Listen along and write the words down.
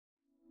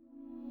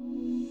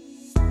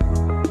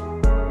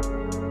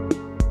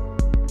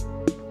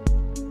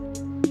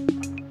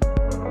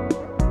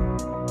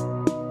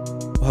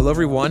Hello,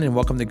 everyone, and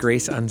welcome to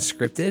Grace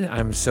Unscripted.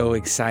 I'm so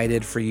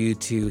excited for you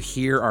to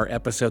hear our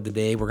episode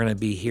today. We're going to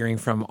be hearing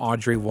from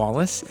Audrey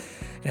Wallace,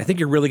 and I think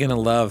you're really going to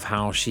love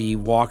how she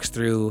walks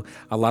through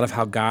a lot of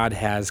how God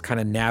has kind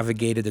of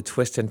navigated the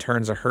twists and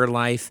turns of her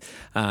life,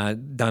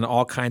 done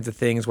all kinds of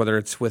things, whether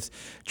it's with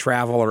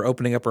travel or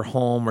opening up her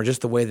home or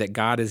just the way that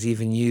God has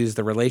even used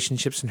the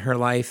relationships in her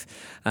life.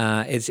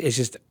 It's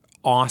just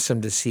awesome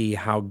to see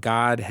how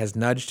God has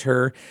nudged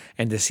her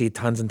and to see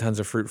tons and tons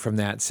of fruit from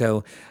that.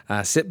 So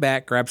sit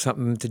back, grab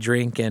something to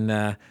drink, and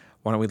why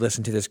don't we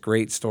listen to this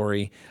great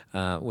story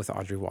with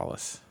Audrey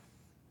Wallace.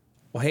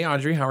 Well, hey,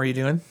 Audrey, how are you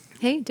doing?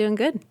 Hey, doing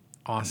good.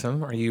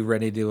 Awesome. Are you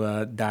ready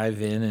to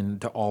dive in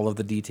into all of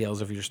the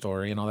details of your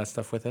story and all that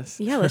stuff with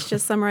us? Yeah, let's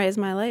just summarize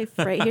my life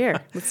right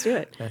here. Let's do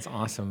it. That's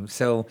awesome.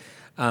 So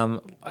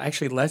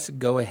actually, let's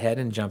go ahead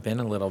and jump in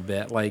a little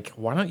bit. Why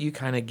don't you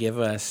kind of give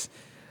us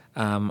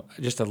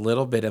just a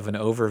little bit of an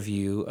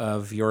overview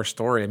of your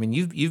story. I mean,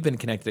 you've been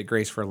connected at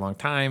Grace for a long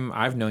time.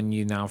 I've known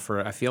you now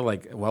for, I feel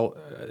like,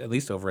 at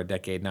least over a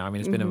decade now. I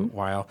mean, it's been a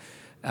while.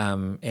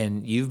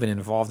 And you've been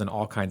involved in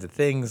all kinds of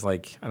things.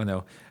 Like, I don't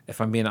know, if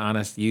I'm being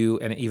honest, you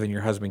and even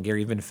your husband, Gary,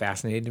 you've been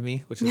fascinating to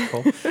me, which is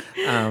cool.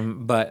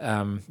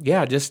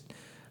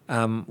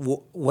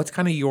 What's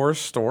kind of your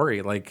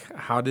story? Like,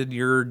 how did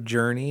your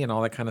journey and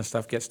all that kind of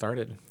stuff get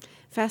started?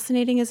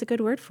 Fascinating is a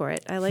good word for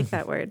it. I like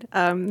that word.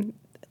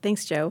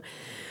 Thanks, Joe.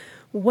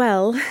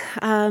 Well,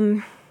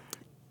 I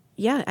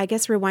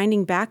guess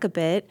rewinding back a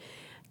bit,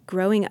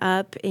 growing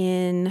up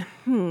in,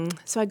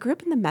 so I grew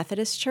up in the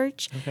Methodist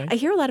church. Okay. I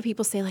hear a lot of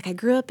people say, like, I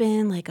grew up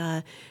in, like,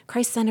 a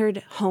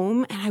Christ-centered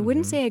home, and I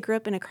wouldn't say I grew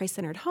up in a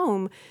Christ-centered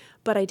home,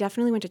 but I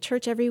definitely went to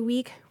church every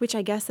week, which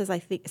I guess, as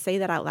I say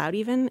that out loud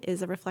even,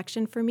 is a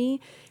reflection for me,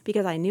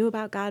 because I knew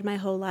about God my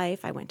whole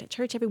life. I went to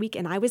church every week,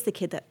 and I was the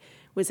kid that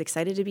was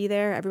excited to be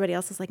there. Everybody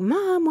else was like,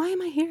 Mom, why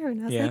am I here?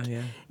 And I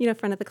was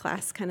front of the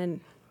class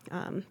kind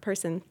of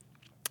person.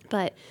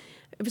 But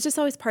it was just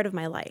always part of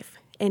my life.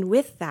 And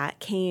with that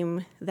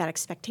came that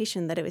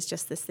expectation that it was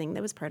just this thing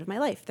that was part of my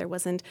life. There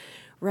wasn't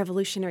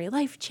revolutionary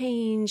life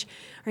change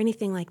or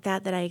anything like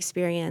that I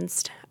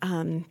experienced.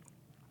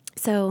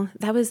 So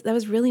that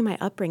was really my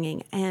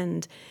upbringing.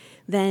 And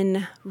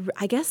then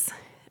I guess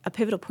a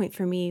pivotal point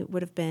for me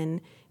would have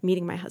been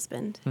meeting my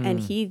husband. And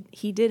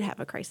he did have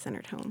a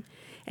Christ-centered home.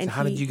 And so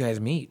how did you guys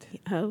meet?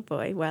 Oh,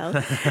 boy. Well,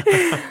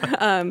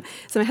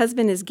 so my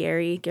husband is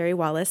Gary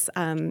Wallace.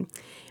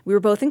 We were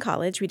both in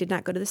college. We did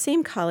not go to the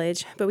same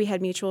college, but we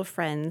had mutual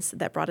friends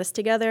that brought us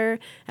together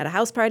at a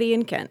house party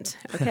in Kent.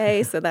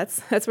 Okay, so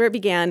that's where it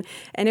began.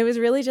 And it was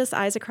really just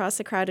eyes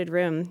across a crowded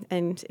room.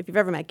 And if you've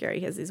ever met Gary,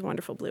 he has these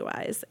wonderful blue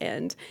eyes.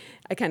 And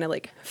I kind of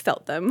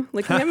felt them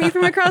looking at me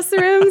from across the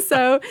room.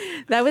 So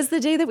that was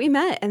the day that we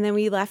met. And then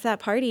we left that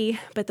party,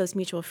 but those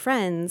mutual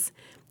friends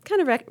kind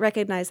of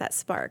recognized that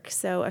spark.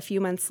 So a few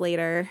months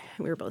later,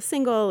 we were both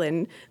single,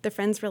 and the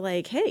friends were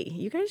like, "Hey,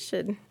 you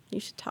should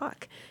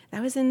talk."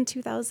 That was in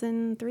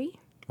 2003.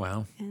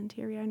 Wow. And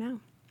here we are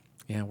now.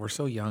 Yeah, we're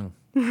so young,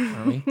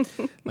 aren't we?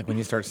 Like when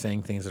you start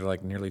saying things that are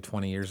like nearly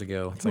 20 years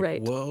ago, it's like,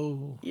 right.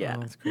 Whoa. Yeah. Oh,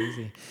 that's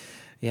crazy.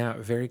 Yeah,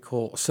 very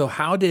cool. So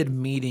how did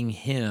meeting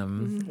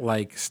him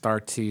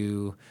start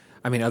to,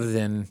 I mean, other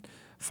than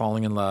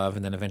falling in love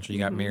and then eventually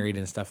you got married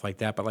and stuff like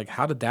that, but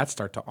how did that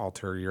start to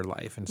alter your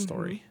life and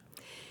story?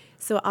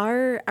 So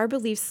our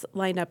beliefs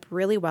lined up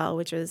really well,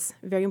 which was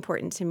very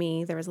important to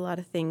me. There was a lot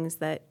of things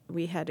that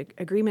we had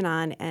agreement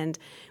on, and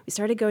we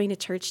started going to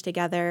church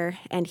together.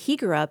 And he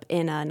grew up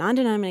in a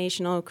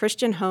non-denominational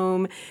Christian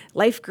home,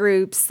 life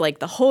groups, like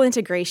the whole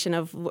integration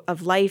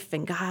of life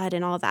and God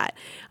and all that.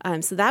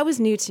 So that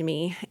was new to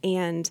me,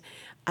 and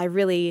I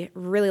really,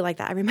 really liked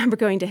that. I remember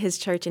going to his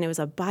church, and it was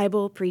a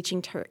Bible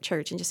preaching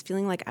church, and just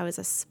feeling like I was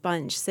a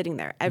sponge sitting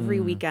there every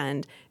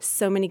weekend.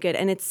 So many good,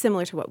 and it's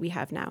similar to what we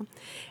have now.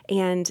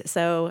 And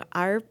so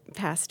our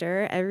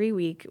pastor every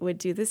week would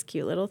do this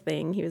cute little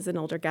thing. He was an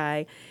older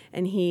guy,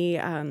 and he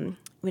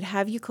would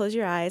have you close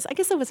your eyes. I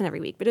guess it wasn't every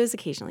week, but it was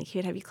occasionally. He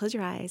would have you close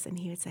your eyes, and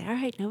he would say, "All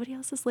right, nobody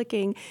else is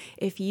looking.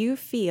 If you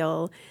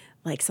feel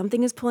like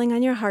something is pulling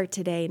on your heart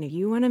today, and if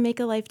you want to make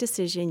a life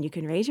decision, you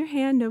can raise your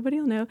hand. Nobody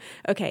will know."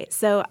 Okay,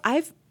 so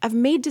I've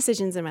made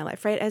decisions in my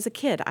life, right? As a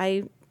kid,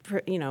 I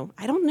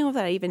don't know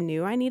that I even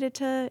knew I needed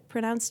to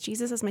pronounce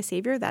Jesus as my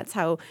Savior. That's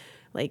how,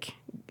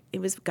 it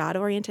was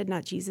God-oriented,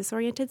 not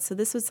Jesus-oriented. So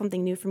this was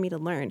something new for me to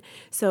learn.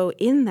 So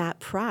in that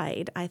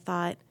pride, I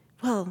thought,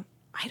 well,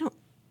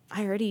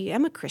 I already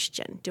am a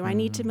Christian. Do I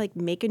need to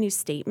make a new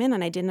statement?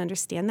 And I didn't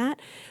understand that.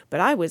 But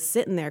I was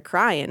sitting there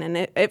crying, and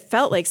it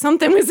felt like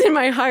something was in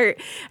my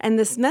heart. And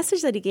this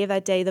message that he gave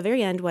that day, the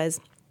very end, was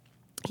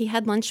he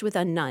had lunch with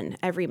a nun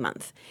every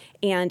month.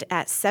 And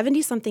at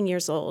 70-something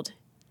years old,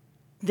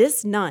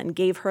 this nun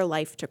gave her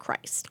life to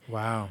Christ.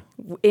 Wow.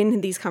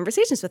 In these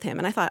conversations with him.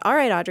 And I thought, all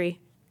right, Audrey,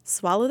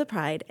 swallow the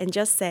pride and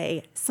just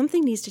say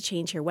something needs to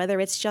change here, whether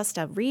it's just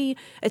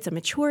it's a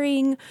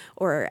maturing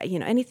or,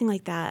 anything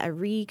like that, a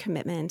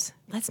recommitment.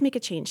 Let's make a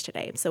change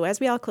today. So as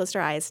we all closed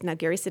our eyes, now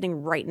Gary's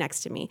sitting right next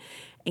to me,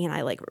 and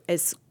I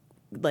as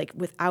like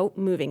without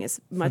moving as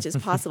much as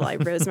possible, I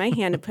rose my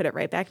hand and put it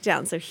right back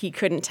down so he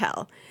couldn't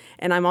tell.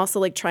 And I'm also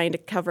like trying to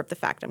cover up the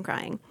fact I'm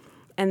crying.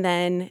 And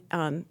then,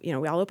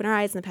 we all open our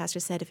eyes, and the pastor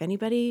said, if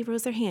anybody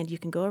rose their hand, you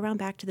can go around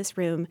back to this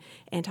room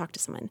and talk to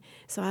someone.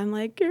 So I'm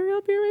like, Gary,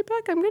 I'll be right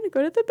back. I'm going to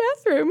go to the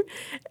bathroom.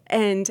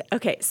 And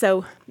okay,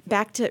 so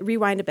back to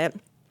rewind a bit.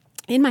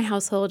 In my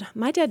household,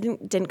 my dad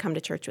didn't come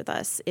to church with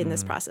us in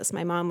this process.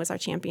 My mom was our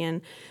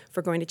champion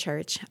for going to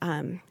church.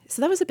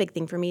 So that was a big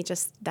thing for me,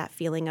 just that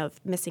feeling of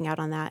missing out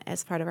on that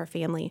as part of our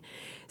family.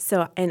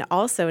 So, and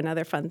also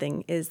another fun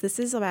thing is this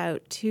is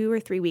about 2 or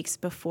 3 weeks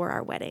before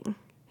our wedding.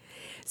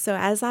 So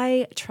as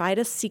I try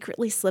to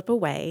secretly slip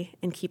away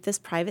and keep this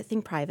private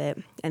thing private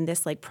and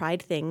this like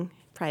pride thing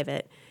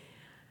private,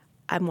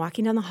 I'm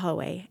walking down the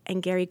hallway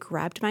and Gary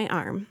grabbed my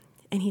arm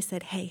and he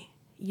said, hey,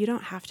 you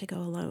don't have to go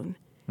alone.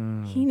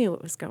 He knew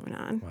what was going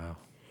on. Wow.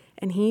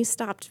 And he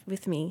stopped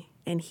with me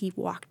and he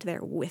walked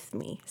there with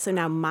me. So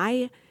now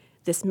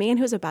this man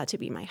who's about to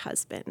be my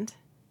husband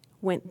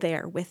went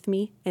there with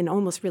me and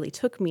almost really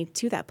took me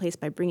to that place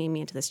by bringing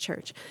me into this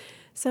church.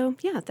 So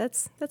yeah,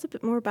 that's a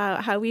bit more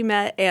about how we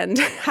met and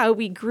how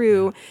we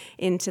grew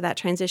into that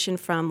transition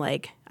from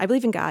like, I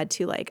believe in God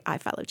to like, I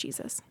follow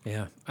Jesus.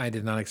 Yeah, I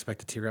did not expect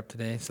to tear up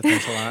today, so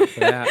thanks a lot for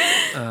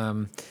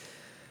that.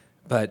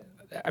 But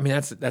I mean,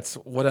 that's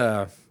what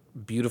a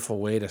beautiful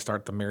way to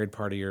start the married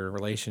part of your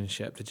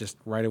relationship, to just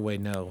right away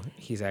know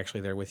he's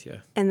actually there with you.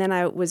 And then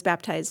I was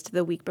baptized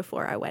the week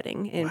before our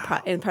wedding. In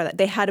part of that,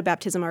 they had a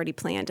baptism already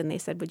planned, and they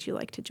said, "Would you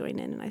like to join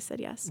in?" And I said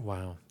yes.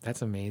 Wow,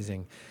 that's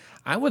amazing.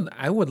 I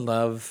would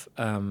love.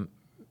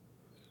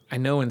 I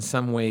know in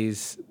some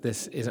ways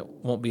this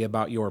won't be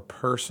about your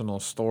personal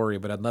story,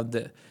 but I'd love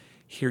to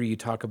hear you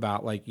talk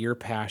about like your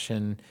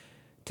passion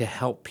to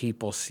help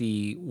people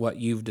see what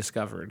you've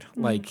discovered.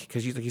 Like,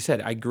 because like you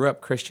said, I grew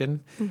up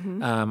Christian.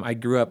 I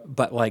grew up,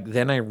 but like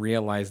then I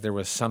realized there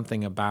was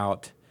something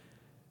about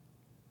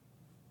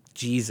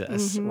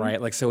Jesus,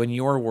 right? Like, so in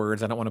your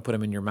words, I don't want to put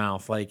them in your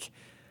mouth. Like,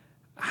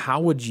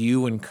 how would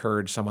you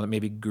encourage someone that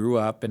maybe grew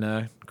up in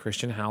a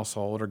Christian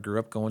household or grew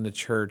up going to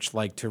church,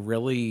 like to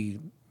really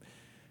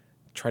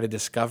try to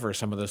discover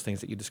some of those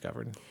things that you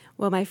discovered?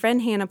 Well, my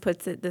friend Hannah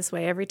puts it this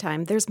way every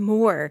time. There's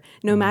more.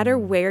 No matter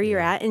where you're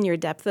at in your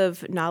depth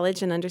of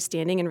knowledge and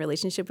understanding and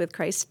relationship with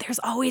Christ, there's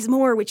always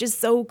more, which is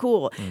so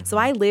cool. So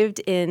I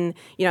lived in,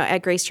 at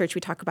Grace Church,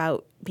 we talk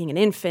about being an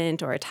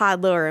infant or a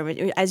toddler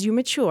or as you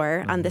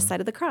mature on this side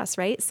of the cross,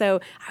 right?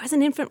 So I was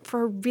an infant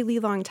for a really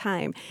long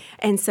time.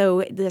 And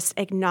so this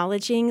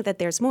acknowledging that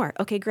there's more.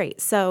 Okay, great.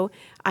 So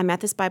I'm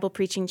at this Bible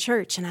preaching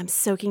church and I'm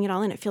soaking it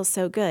all in. It feels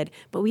so good.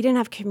 But we didn't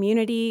have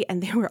community,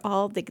 and they were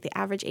all, the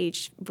average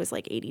age was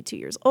like 82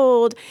 years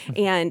old.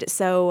 And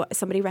so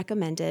somebody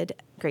recommended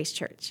Grace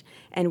Church.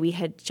 And we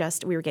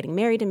were getting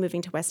married and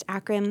moving to West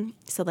Akron.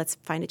 So let's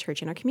find a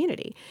church in our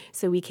community.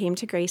 So we came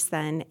to Grace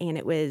then, and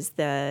it was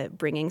the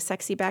Bringing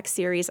Sexy Back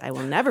series. I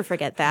will never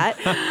forget that.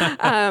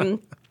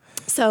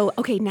 So,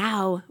 okay,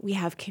 now we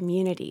have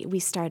community. We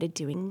started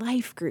doing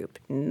life group,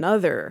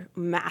 another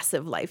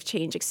massive life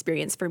change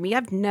experience for me.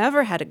 I've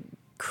never had a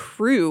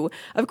crew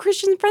of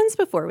Christian friends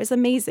before. It was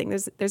amazing.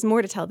 There's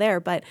more to tell there.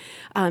 But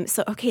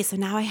so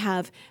now I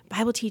have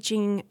Bible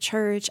teaching,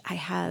 church. I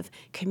have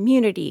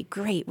community.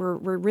 Great. We're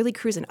really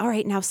cruising. All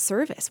right, now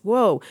service.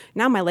 Whoa.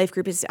 Now my life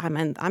group is, I'm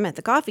at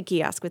the coffee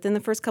kiosk within the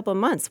first couple of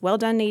months. Well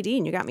done,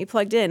 Nadine. You got me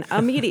plugged in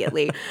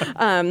immediately.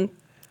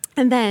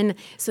 And then,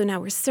 so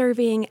now we're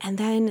serving, and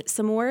then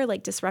some more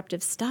like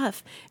disruptive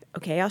stuff.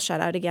 Okay, I'll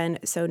shout out again.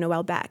 So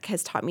Noel Beck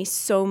has taught me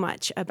so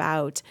much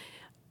about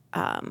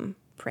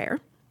prayer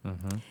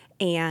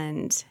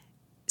and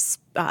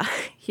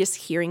just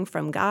hearing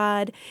from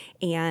God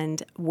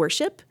and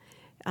worship,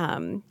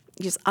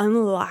 just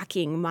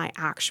unlocking my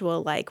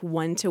actual like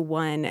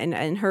one-to-one, and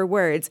in her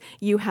words,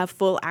 you have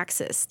full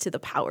access to the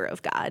power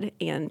of God,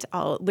 and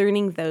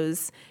learning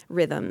those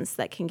rhythms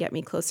that can get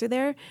me closer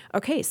there.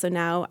 Okay, so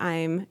now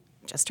I'm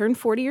just turned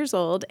 40 years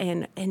old,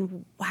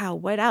 and wow,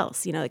 what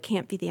else? It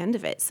can't be the end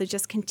of it. So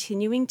just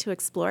continuing to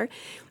explore.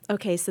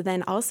 Okay, so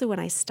then also when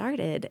I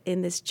started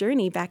in this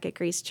journey back at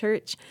Grace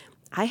Church,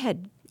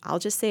 I'll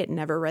just say it,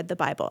 never read the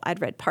Bible.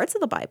 I'd read parts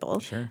of the Bible.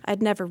 Sure.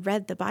 I'd never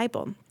read the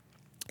Bible.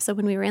 So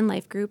when we were in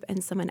life group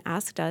and someone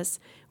asked us,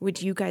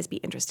 would you guys be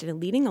interested in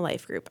leading a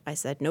life group? I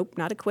said, nope,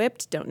 not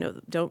equipped. Don't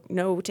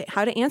know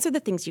how to answer the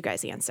things you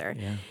guys answer.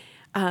 Yeah.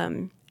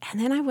 And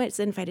then I was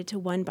invited to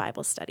one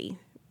Bible study.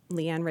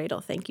 Leanne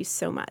Radel, thank you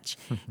so much.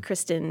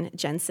 Kristen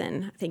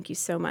Jensen, thank you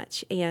so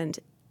much. And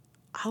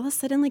all of a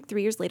sudden, like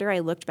 3 years later, I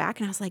looked back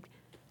and I was like,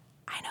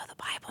 I know the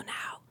Bible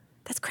now.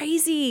 That's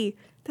crazy.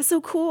 That's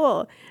so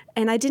cool.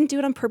 And I didn't do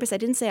it on purpose. I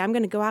didn't say, I'm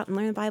going to go out and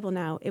learn the Bible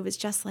now. It was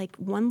just like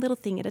one little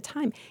thing at a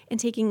time, and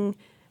taking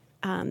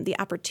the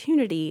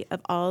opportunity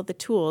of all the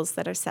tools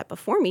that are set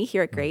before me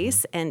here at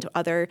Grace and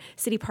other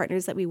city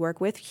partners that we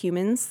work with,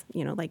 humans,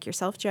 like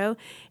yourself, Joe,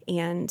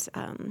 and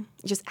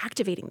just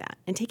activating that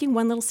and taking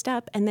one little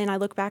step. And then I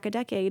look back a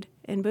decade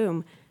and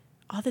boom,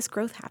 all this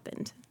growth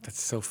happened.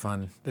 That's so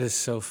fun. That is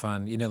so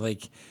fun.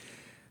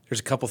 There's There's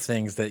a couple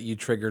things that you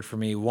triggered for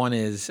me. One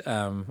is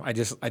I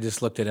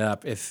just looked it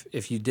up.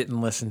 If you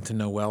didn't listen to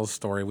Noelle's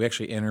story, we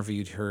actually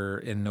interviewed her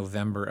in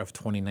November of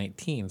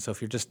 2019. So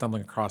if you're just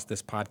stumbling across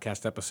this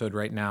podcast episode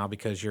right now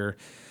because you're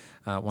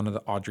one of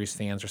the Audrey's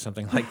fans or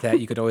something like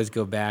that, you could always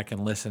go back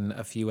and listen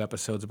a few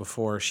episodes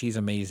before. She's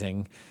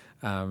amazing.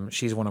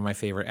 She's one of my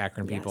favorite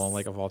Akron people, Yes.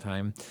 like of all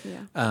time.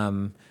 Yeah.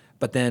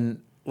 But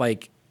then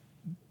like.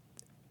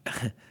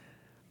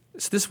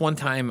 So this one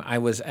time I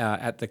was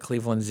at the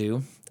Cleveland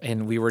Zoo,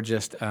 and we were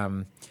just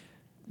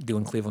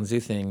doing Cleveland Zoo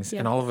things,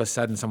 and all of a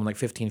sudden someone like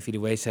 15 feet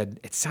away said,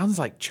 "It sounds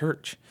like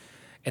church."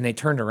 And they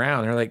turned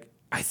around, and they're like,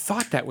 "I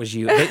thought that was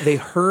you." They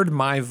heard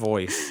my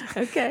voice.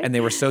 Okay. And they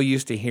were so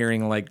used to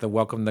hearing like the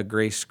Welcome to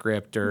Grace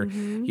script or,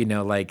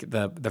 like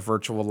the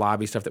virtual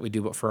lobby stuff that we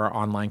do but for our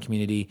online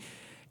community.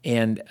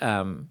 And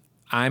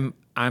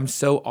I'm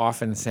so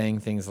often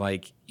saying things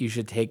like, you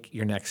should take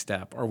your next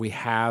step, or we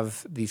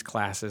have these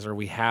classes, or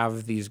we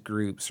have these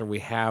groups, or we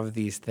have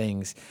these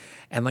things.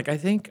 And like, I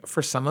think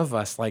for some of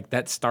us, like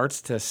that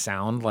starts to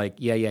sound like,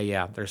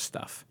 yeah, there's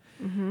stuff.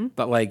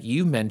 But like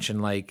you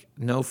mentioned, like,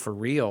 no, for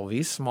real,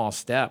 these small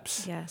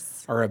steps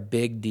Yes. are a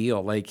big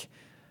deal. Like,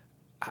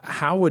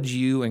 how would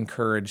you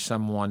encourage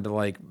someone to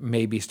like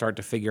maybe start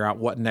to figure out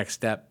what next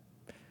step,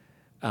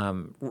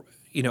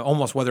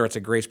 almost whether it's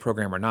a grace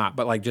program or not,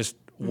 but like just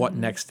what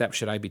next step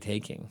should I be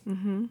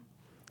taking?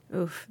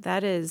 Oof,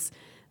 that is,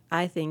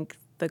 I think,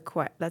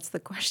 that's the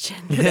question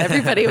that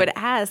everybody would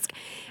ask,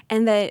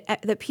 and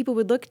that people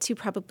would look to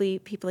probably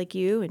people like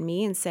you and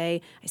me and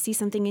say, I see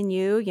something in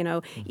you,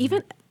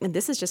 even, and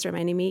this is just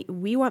reminding me,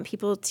 we want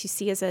people to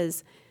see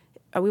us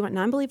we want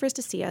non-believers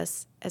to see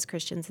us as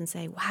Christians and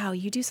say, wow,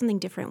 you do something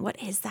different.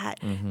 What is that?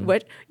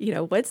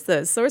 What's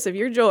the source of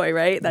your joy,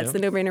 right? That's the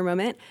no-brainer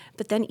moment.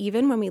 But then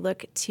even when we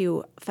look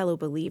to fellow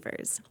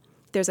believers,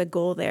 there's a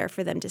goal there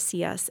for them to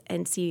see us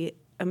and see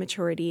a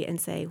maturity and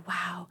say,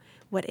 wow,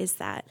 what is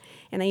that?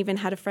 And I even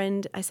had a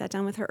friend, I sat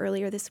down with her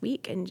earlier this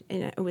week and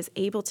I was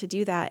able to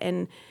do that.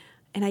 And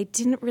I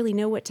didn't really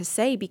know what to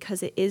say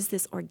because it is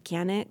this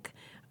organic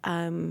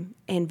and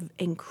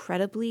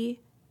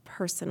incredibly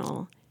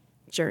personal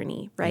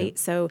journey, right?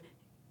 So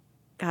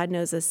God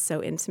knows us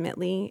so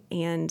intimately,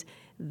 and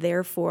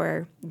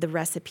therefore the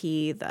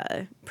recipe,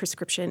 the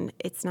prescription,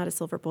 it's not a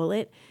silver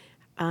bullet,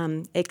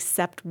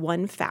 except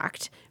one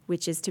fact,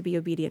 which is to be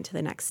obedient to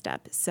the next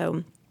step.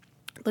 So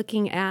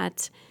looking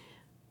at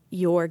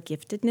your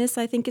giftedness,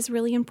 I think, is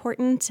really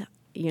important.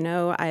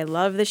 I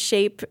love the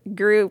SHAPE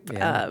group.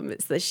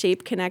 It's the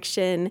SHAPE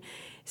connection.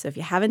 So if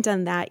you haven't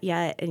done that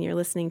yet and you're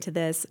listening to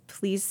this,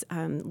 please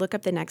look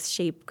up the next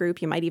SHAPE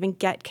group. You might even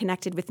get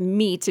connected with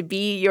me to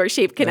be your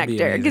SHAPE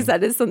connector, because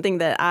that is something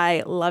that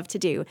I love to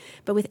do.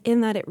 But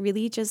within that, it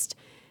really just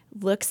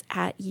looks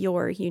at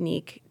your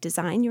unique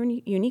design, your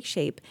unique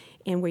shape,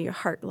 and where your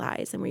heart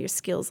lies and where your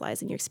skills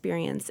lies and your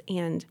experience,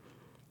 and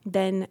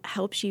then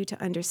helps you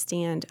to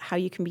understand how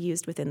you can be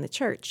used within the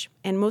church.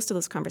 And most of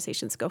those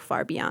conversations go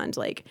far beyond,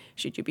 like,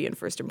 should you be in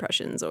First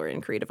Impressions or in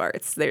creative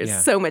arts?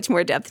 There's so much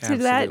more depth to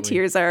that.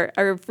 Tears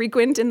are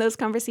frequent in those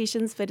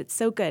conversations, but it's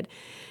so good.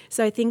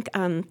 So I think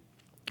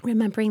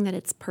remembering that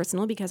it's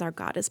personal because our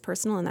God is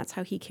personal and that's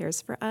how he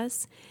cares for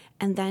us.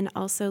 And then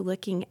also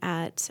looking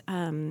at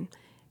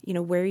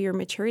where your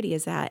maturity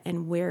is at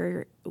and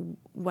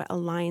what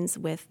aligns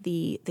with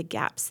the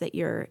gaps that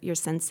you're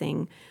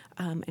sensing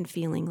and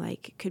feeling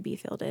like could be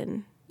filled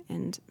in,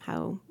 and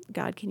how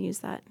God can use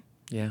that.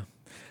 Yeah,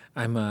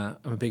 I'm a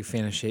big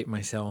fan of SHAPE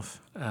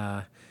myself.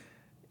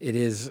 It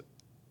is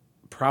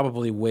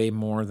probably way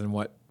more than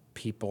what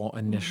people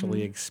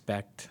initially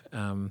expect,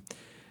 and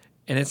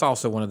it's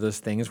also one of those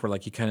things where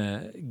like you kind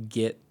of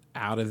get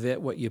out of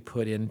it what you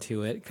put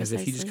into it, because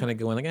if you just kind of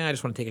go in like, I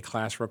just want to take a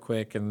class real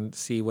quick and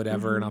see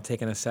whatever, and I'll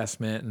take an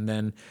assessment and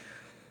then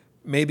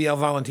maybe I'll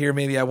volunteer,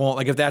 maybe I won't.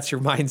 Like if that's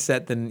your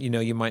mindset, then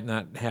you might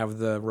not have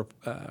the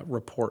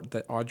report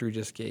that Audrey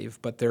just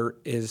gave. But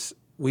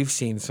we've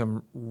seen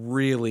some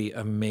really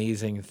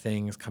amazing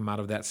things come out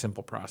of that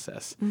simple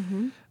process,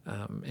 and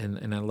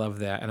I love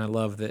that, and I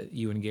love that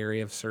you and Gary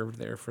have served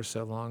there for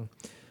so long.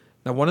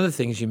 Now, one of the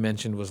things you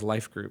mentioned was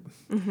life group.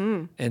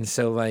 And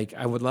so like,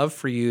 I would love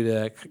for you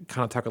to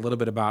kind of talk a little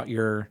bit about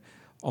your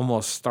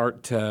almost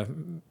start to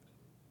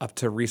up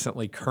to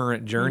recently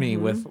current journey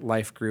with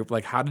life group.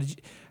 Like how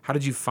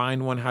did you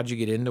find one? How did you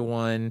get into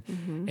one?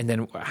 And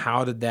then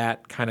how did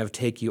that kind of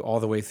take you all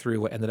the way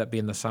through what ended up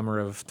being the summer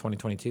of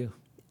 2022?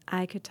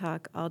 I could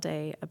talk all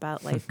day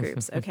about life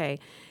groups. Okay.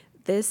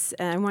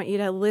 I want you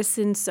to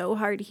listen so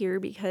hard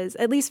here, because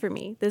at least for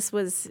me, this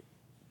was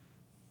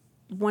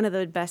one of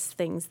the best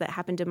things that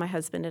happened to my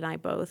husband and I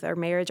both, our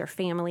marriage, our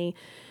family,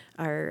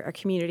 our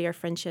community, our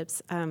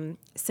friendships.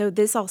 So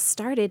this all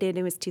started, and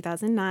it was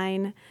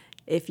 2009.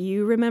 If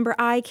you remember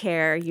I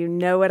Care, you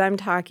know what I'm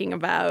talking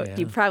about. Yeah.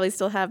 You probably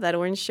still have that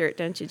orange shirt,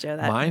 don't you, Joe?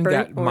 That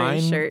burnt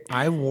orange shirt.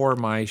 I wore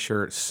my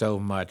shirt so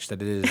much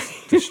that it is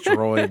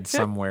destroyed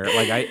somewhere.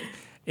 Like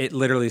it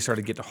literally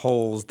started to get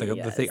holes. The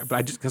thing,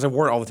 but because I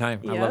wore it all the time.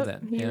 Yep, I love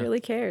that. You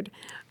really cared.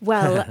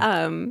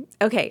 Well,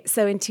 okay.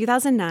 So in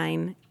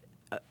 2009,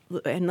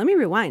 and let me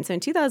rewind. So in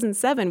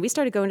 2007, we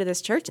started going to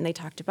this church and they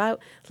talked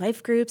about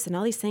life groups and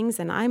all these things.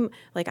 And I'm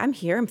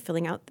here, I'm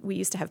filling out, we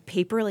used to have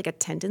paper, like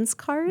attendance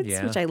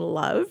cards, which I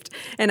loved.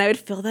 And I would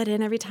fill that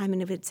in every time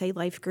and it would say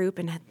life group.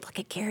 And I'd look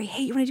at Gary,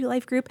 hey, you want to do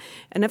life group?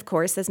 And of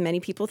course, as many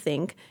people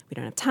think, we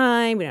don't have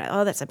time.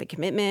 That's a big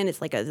commitment.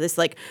 It's like this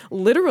like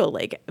literal,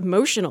 like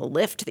emotional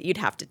lift that you'd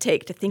have to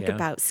take to think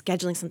about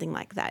scheduling something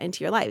like that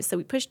into your life. So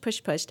we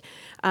pushed.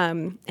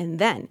 And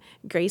then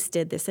Grace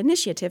did this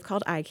initiative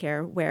called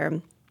iCare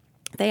where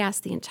they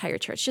asked the entire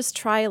church, just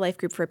try a life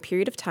group for a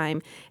period of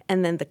time.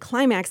 And then the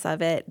climax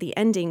of it, the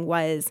ending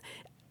was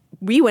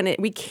we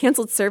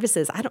canceled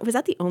services. Was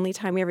that the only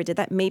time we ever did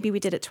that? Maybe we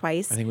did it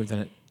twice. I think we've done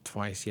it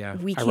twice, yeah.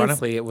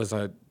 Ironically, it was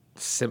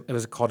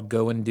called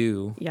Go and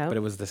Do, but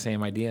it was the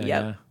same idea.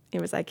 Yeah. It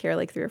was iCare,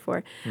 like 3 or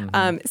 4.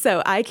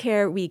 So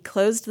iCare, we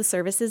closed the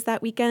services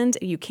that weekend.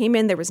 You came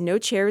in, there was no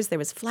chairs, there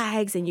was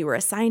flags, and you were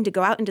assigned to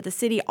go out into the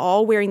city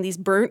all wearing these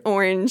burnt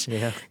orange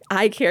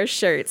iCare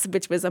shirts,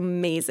 which was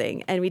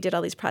amazing. And we did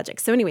all these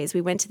projects. So anyways, we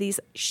went to these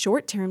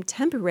short-term,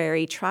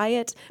 temporary, try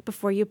it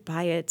before you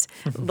buy it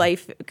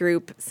life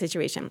group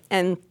situation.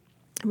 And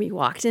we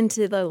walked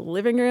into the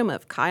living room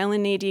of Kyle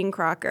and Nadine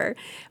Crocker.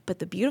 But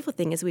the beautiful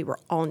thing is we were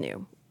all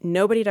new.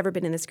 Nobody had ever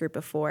been in this group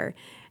before.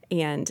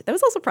 And that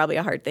was also probably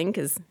a hard thing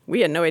because we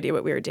had no idea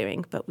what we were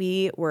doing. But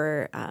we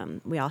all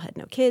had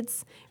no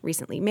kids,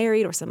 recently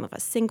married, or some of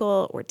us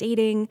single or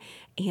dating.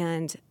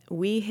 And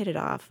we hit it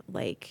off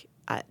like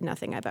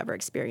nothing I've ever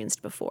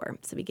experienced before.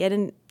 So we get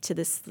into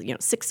this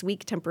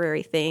 6-week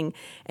temporary thing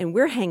and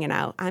we're hanging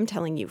out, I'm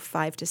telling you,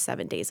 5 to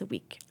 7 days a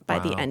week by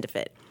the end of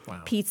it.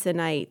 Wow. Pizza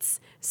nights,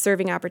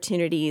 serving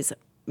opportunities,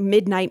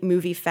 midnight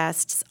movie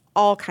fests,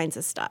 all kinds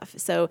of stuff.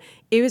 So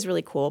it was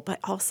really cool. But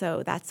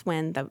also that's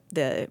when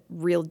the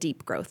real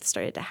deep growth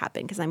started to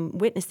happen because I'm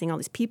witnessing all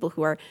these people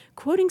who are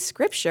quoting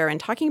scripture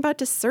and talking about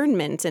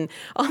discernment and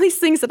all these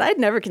things that I'd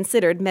never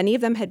considered. Many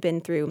of them had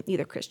been through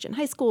either Christian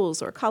high schools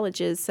or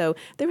colleges. So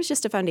there was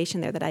just a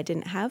foundation there that I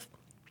didn't have.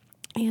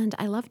 And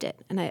I loved it.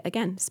 And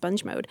again,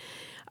 sponge mode.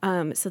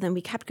 So then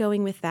we kept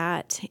going with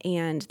that.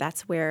 And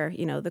that's where,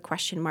 the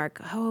question mark,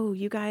 oh,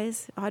 you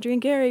guys, Audrey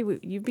and Gary,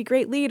 you'd be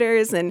great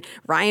leaders. And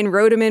Ryan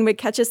Rodeman would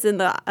catch us in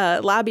the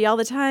lobby all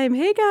the time.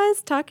 Hey,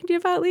 guys, talking to you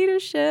about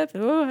leadership.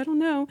 Oh, I don't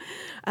know.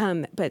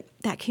 But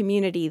that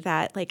community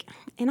that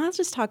and I'll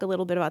just talk a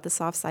little bit about the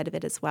soft side of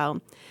it as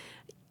well.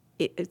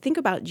 Think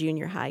about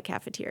junior high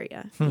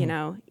cafeteria.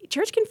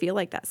 Church can feel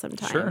like that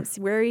sometimes.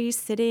 Sure. Where are you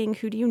sitting?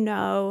 Who do you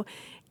know?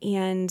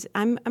 And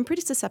I'm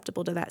pretty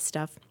susceptible to that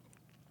stuff.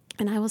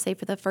 And I will say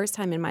for the first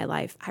time in my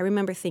life, I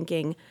remember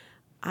thinking,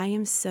 I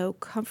am so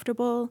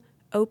comfortable,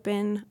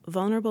 open,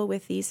 vulnerable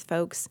with these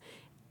folks.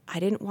 I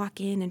didn't walk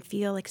in and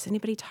feel like, is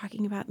anybody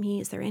talking about me?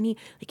 Is there any,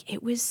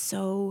 it was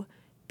so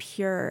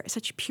pure,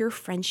 such pure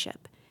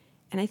friendship.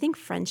 And I think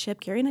friendship,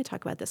 Gary and I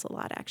talk about this a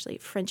lot, actually.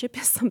 Friendship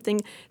is something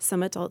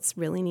some adults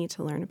really need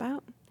to learn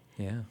about.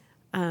 Yeah.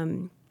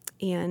 And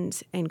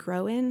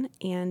grow in,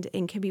 and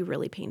can be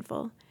really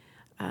painful.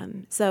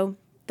 So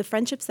the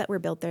friendships that were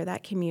built there,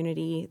 that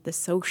community, the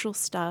social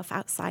stuff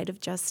outside of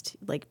just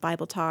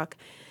Bible talk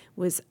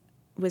was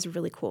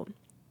really cool.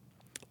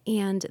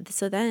 And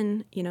so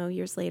then,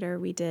 years later,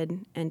 we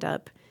did end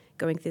up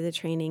going through the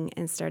training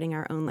and starting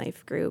our own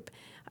life group.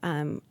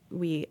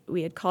 We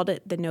had called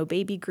it the No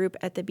Baby Group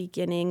at the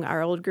beginning.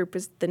 Our old group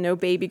was the No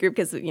Baby Group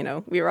because,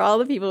 we were all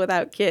the people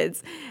without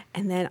kids.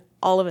 And then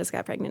all of us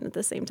got pregnant at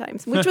the same time,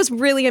 which was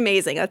really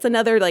amazing. That's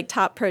another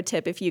top pro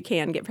tip. If you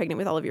can get pregnant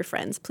with all of your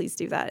friends, please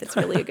do that. It's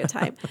really a good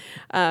time.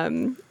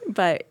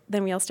 But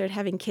then we all started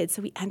having kids.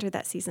 So we entered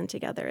that season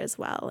together as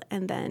well.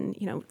 And then,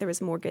 there was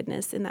more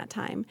goodness in that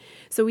time.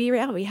 So we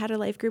had a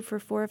life group for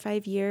 4 or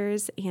 5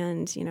 years.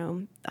 And,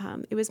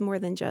 it was more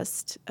than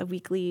just a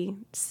weekly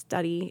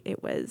study.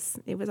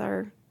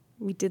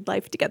 We did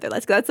life together.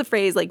 That's the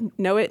phrase,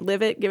 know it,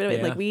 live it, give it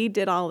away. Yeah. We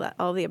did all that,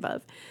 all the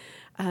above.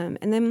 And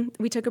then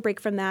we took a break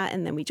from that,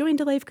 and then we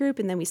joined a life group,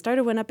 and then we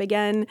started one up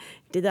again,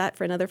 did that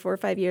for another 4 or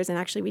 5 years, and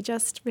actually we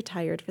just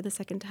retired for the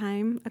second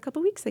time a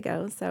couple weeks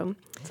ago. So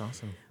that's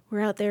awesome.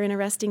 We're out there in a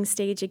resting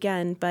stage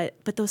again,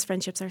 but those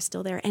friendships are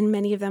still there, and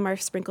many of them are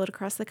sprinkled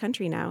across the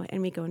country now,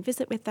 and we go and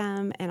visit with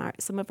them, and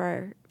some of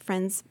our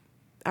friends,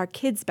 our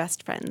kids'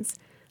 best friends,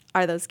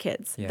 are those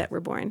kids that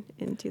were born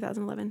in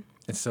 2011.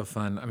 It's so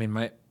fun. I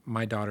mean,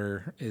 my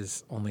daughter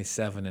is only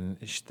 7, and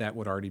that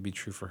would already be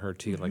true for her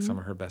too. Mm-hmm. Some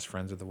of her best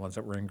friends are the ones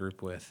that we're in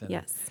group with. And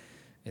yes,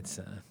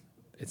 it's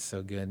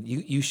so good.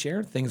 You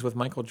share things with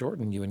Michael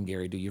Jordan. You and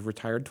Gary do. You've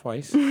retired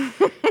twice,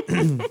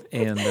 and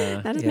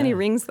not as many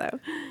rings though.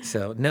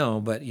 So no,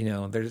 but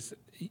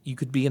you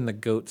could be in the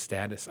GOAT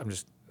status. I'm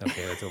just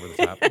okay. That's over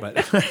the top,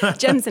 but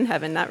gems in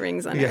heaven, not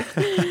rings on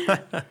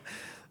earth.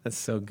 That's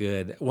so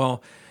good.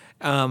 Well,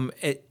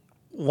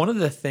 one of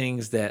the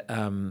things that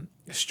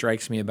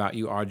strikes me about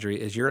you, Audrey,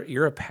 is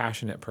you're a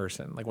passionate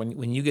person.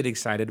 When you get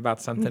excited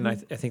about something,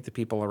 mm-hmm. I think the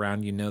people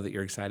around you know that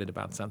you're excited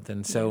about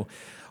something. So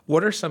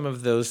what are some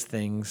of those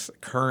things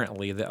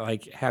currently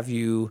that have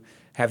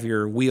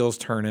your wheels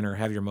turning or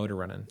have your motor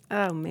running?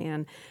 Oh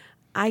man,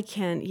 I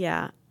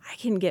I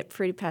can get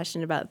pretty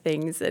passionate about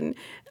things. And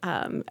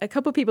a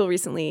couple people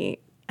recently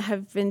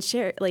have been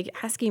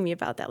asking me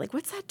about that. Like,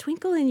 what's that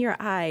twinkle in your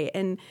eye?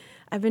 And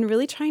I've been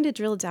really trying to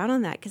drill down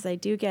on that because I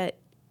do get,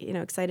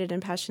 excited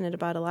and passionate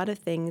about a lot of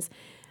things.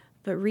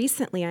 But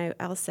recently,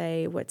 I'll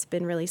say what's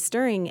been really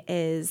stirring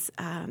is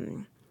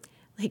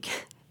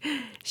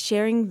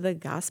sharing the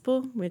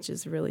gospel, which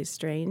is really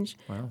strange,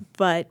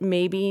 but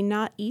maybe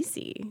not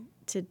easy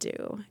to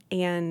do.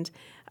 And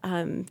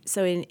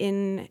so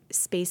in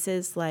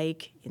spaces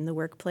like in the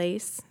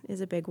workplace is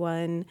a big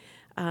one,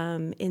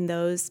 in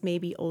those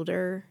maybe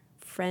older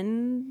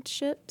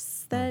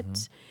friendships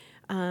that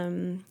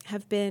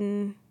have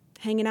been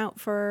hanging out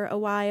for a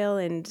while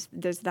and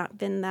there's not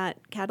been that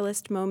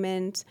catalyst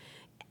moment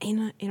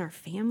in our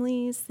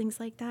families, things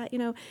like that,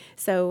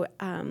 So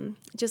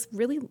just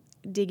really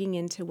digging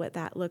into what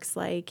that looks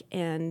like,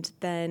 and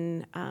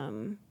then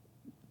how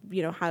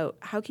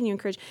can you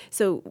encourage?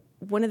 So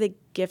one of the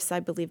gifts I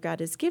believe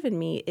God has given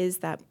me is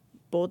that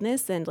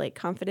boldness and like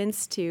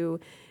confidence to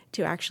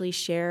actually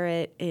share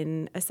it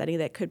in a setting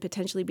that could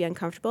potentially be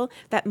uncomfortable.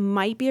 That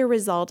might be a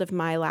result of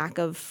my lack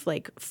of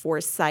like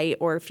foresight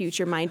or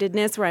future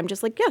mindedness, where I'm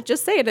just like, yeah,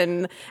 just say it.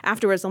 And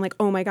afterwards I'm like,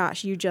 oh my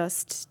gosh, you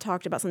just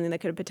talked about something that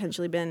could have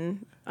potentially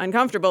been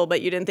uncomfortable,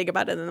 but you didn't think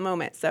about it in the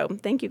moment. So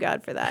thank you,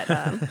 God, for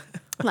that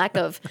lack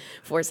of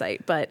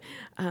foresight. But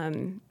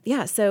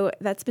so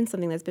that's been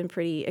something that's been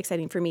pretty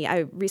exciting for me.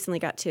 I recently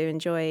got to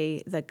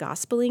enjoy the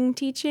gospeling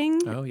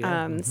teaching. Oh,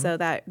 yeah. So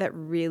that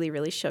really,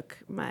 really shook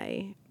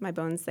my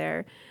bones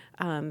there.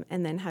 And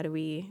then how do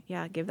we,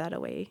 give that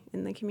away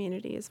in the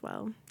community as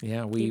well?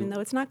 Yeah, even though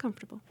it's not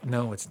comfortable.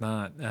 No, it's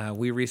not.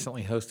 We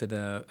recently hosted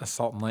a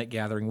Salt and Light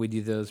gathering. We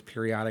do those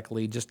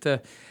periodically just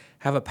to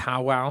have a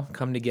powwow,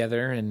 come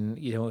together, and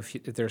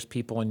if there's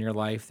people in your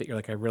life that you're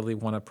like, I really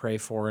want to pray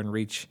for and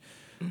reach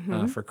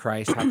for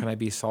Christ, how can I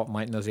be salt and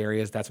light in those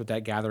areas? That's what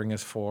that gathering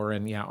is for.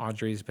 And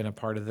Audrey's been a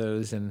part of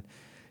those. And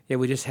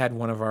we just had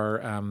one of our,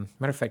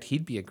 matter of fact,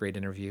 he'd be a great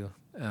interview.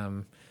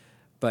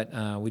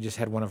 But we just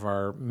had one of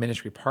our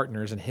ministry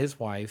partners and his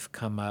wife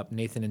come up,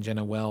 Nathan and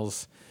Jenna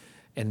Wells,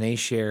 and they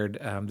shared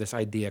this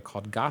idea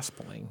called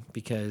gospeling,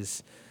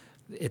 because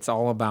it's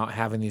all about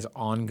having these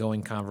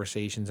ongoing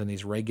conversations and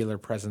these regular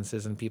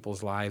presences in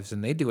people's lives.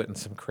 And they do it in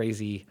some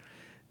crazy,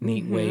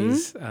 neat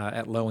ways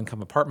at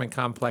low-income apartment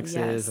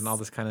complexes and all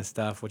this kind of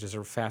stuff, which is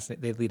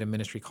fascinating. They lead a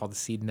ministry called the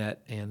Seed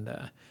Net, and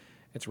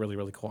it's really,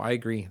 really cool. I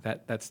agree.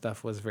 That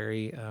stuff was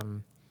very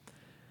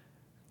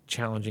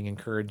challenging,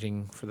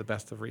 encouraging for the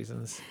best of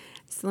reasons.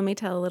 So let me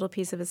tell a little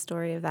piece of a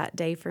story of that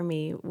day for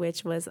me,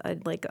 which was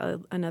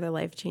another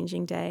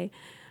life-changing day.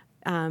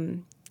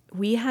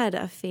 We had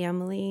a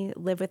family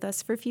live with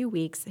us for a few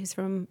weeks who's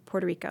from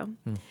Puerto Rico,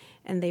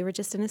 and they were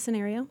just in a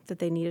scenario that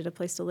they needed a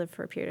place to live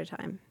for a period of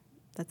time.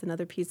 That's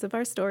another piece of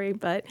our story,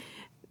 but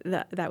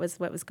that was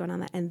what was going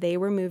on. And they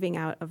were moving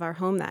out of our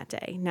home that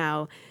day.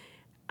 Now,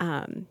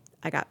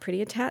 I got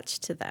pretty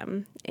attached to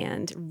them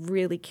and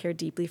really cared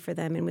deeply for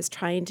them and was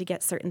trying to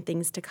get certain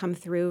things to come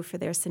through for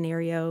their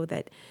scenario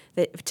that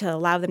to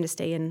allow them to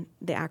stay in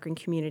the Akron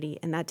community,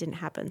 and that didn't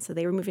happen. So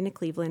they were moving to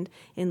Cleveland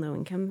in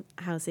low-income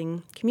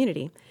housing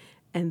community.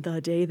 And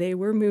the day they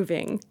were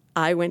moving,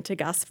 I went to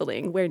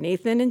gospeling, where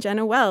Nathan and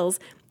Jenna Wells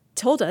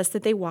told us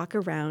that they walk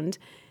around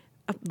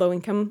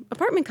low-income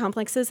apartment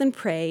complexes and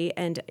pray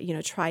and,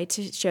 try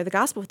to share the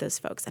gospel with those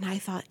folks. And I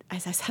thought,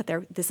 as I sat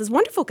there, this is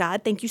wonderful,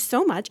 God. Thank you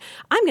so much.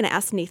 I'm going to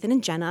ask Nathan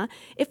and Jenna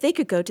if they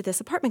could go to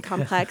this apartment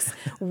complex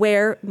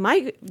where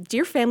my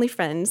dear family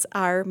friends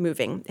are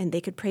moving, and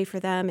they could pray for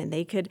them, and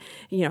they could,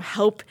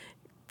 help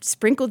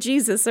sprinkle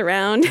Jesus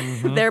around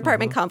their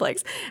apartment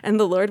complex. And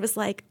the Lord was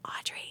like,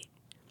 Audrey,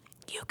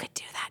 you could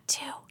do that too.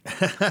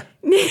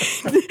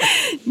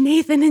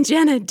 Nathan and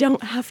Jenna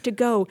don't have to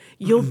go.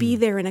 You'll be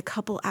there in a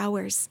couple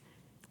hours.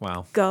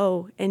 Wow.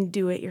 Go and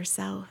do it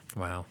yourself.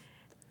 Wow.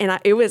 And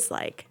it was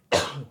like,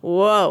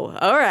 whoa,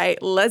 all right,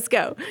 let's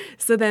go.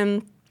 So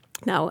then,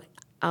 now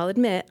I'll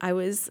admit I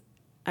was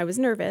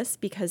nervous,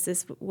 because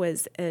this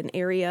was an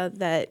area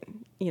that,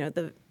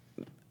 the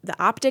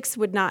optics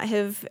would not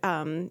have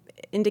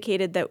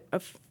indicated that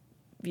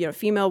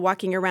female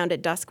walking around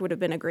at dusk would have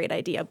been a great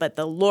idea, but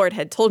the Lord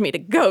had told me to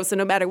go, so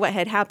no matter what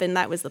had happened,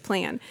 that was the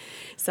plan.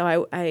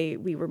 So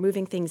we were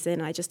moving things in,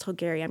 and I just told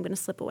Gary, I'm going to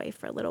slip away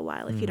for a little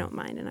while, if you don't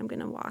mind, and I'm going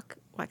to walk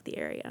the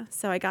area.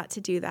 So I got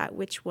to do that,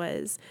 which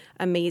was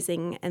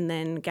amazing, and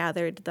then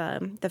gathered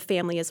the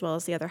family as well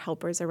as the other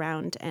helpers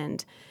around,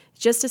 and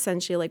just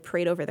essentially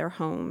prayed over their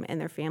home and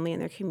their family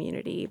and their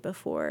community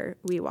before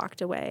we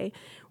walked away,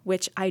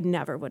 which I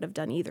never would have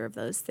done either of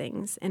those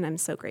things. And I'm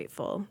so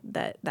grateful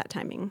that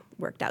timing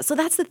worked out. So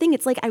that's the thing.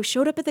 It's like I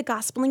showed up at the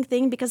gospeling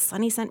thing because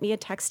Sunny sent me a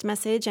text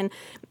message, and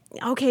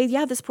okay,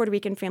 this Puerto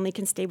Rican family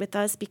can stay with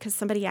us because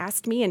somebody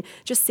asked me, and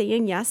just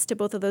saying yes to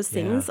both of those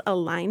things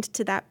aligned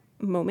to that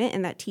moment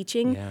and that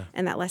teaching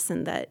and that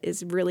lesson that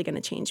is really going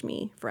to change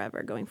me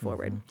forever going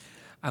forward.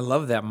 I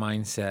love that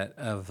mindset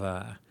of,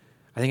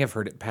 I think I've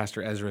heard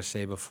Pastor Ezra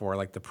say before,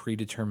 like the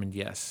predetermined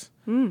yes.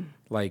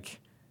 Like,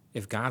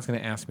 if God's going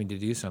to ask me to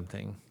do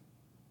something,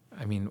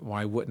 I mean,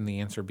 why wouldn't the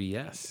answer be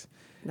yes?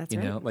 That's You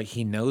right. know, like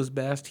he knows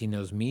best. He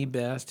knows me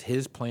best.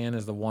 His plan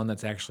is the one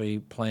that's actually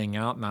playing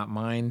out, not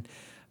mine.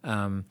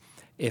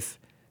 If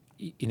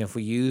if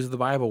we use the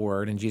Bible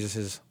word and Jesus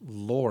is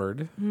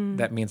Lord,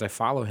 that means I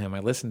follow him. I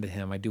listen to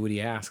him. I do what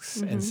he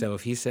asks. And so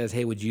if he says,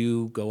 "Hey, would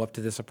you go up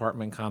to this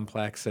apartment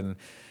complex and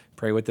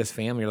pray with this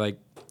family?" You're like,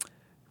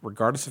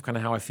 regardless of kind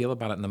of how I feel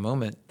about it in the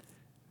moment,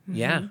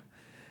 yeah.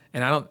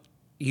 And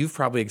you've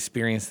probably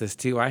experienced this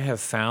too. I have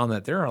found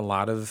that there are a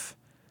lot of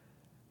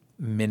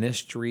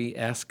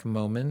ministry-esque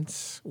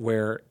moments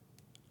where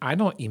I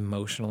don't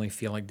emotionally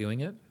feel like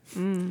doing it.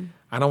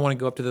 I don't want to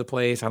go up to the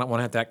place. I don't want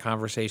to have that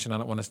conversation. I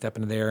don't want to step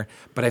into there.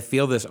 But I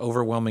feel this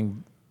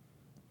overwhelming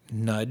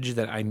nudge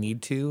that I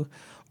need to,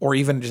 or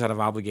even just out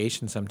of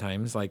obligation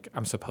sometimes, like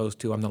I'm supposed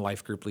to. I'm the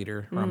life group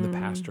leader or I'm the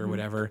pastor or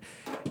whatever.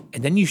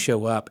 And then you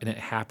show up and it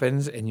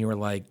happens and you're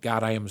like,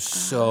 God, I am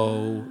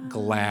so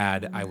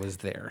glad I was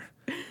there.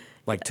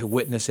 Like to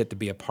witness it, to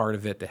be a part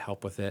of it, to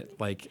help with it.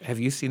 Like, have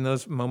you seen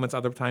those moments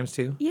other times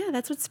too? Yeah,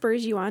 that's what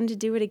spurs you on to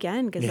do it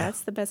again because Yeah.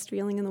 that's the best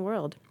feeling in the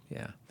world.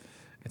 Yeah,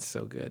 it's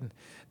so good.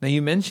 Now,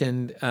 you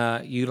mentioned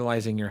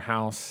utilizing your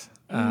house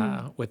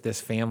with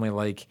this family.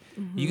 Like,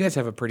 you guys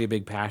have a pretty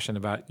big passion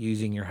about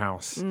using your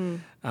house.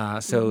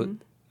 So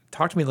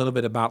talk to me a little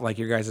bit about like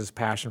your guys'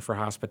 passion for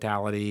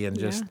hospitality and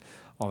just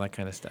all that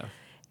kind of stuff.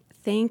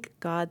 Thank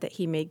God that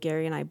he made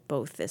Gary and I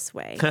both this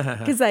way.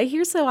 Because I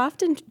hear so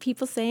often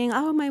people saying,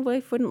 oh, my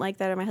wife wouldn't like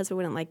that or my husband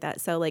wouldn't like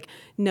that. So like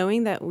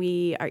knowing that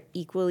we are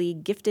equally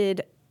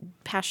gifted,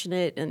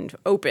 passionate, and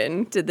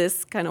open to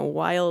this kind of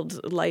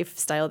wild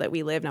lifestyle that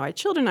we live. Now, our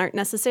children aren't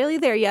necessarily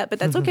there yet, but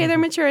that's okay. They're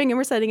maturing and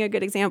we're setting a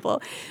good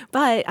example.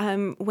 But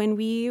when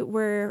we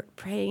were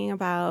praying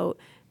about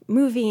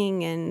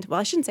moving and,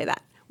 well, I shouldn't say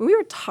that. When we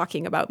were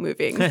talking about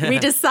moving, we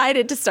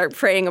decided to start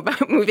praying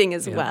about moving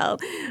as well.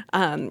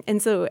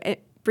 And so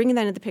bringing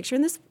that into the picture,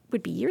 and this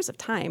would be years of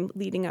time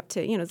leading up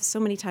to, so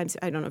many times,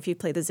 I don't know if you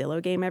play the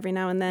Zillow game every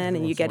now and then,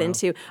 and you get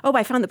into, oh,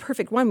 I found the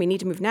perfect one, we need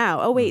to move now.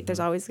 Oh, wait,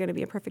 there's always going to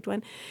be a perfect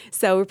one.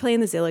 So we're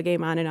playing the Zillow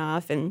game on and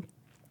off,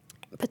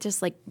 but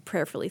just like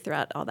prayerfully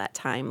throughout all that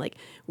time, like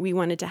we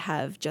wanted to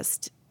have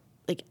just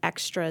like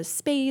extra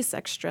space,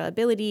 extra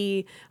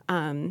ability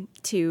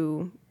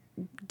to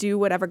do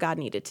whatever God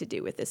needed to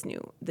do with this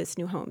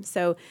new home.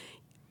 So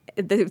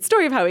the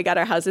story of how we got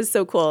our house is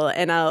so cool,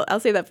 and I'll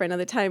save that for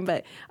another time.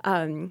 But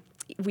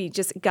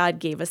God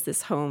gave us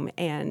this home,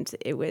 and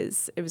it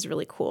was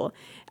really cool.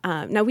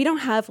 Now we don't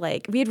have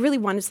we had really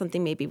wanted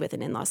something maybe with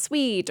an in-law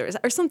suite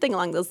or something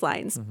along those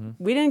lines.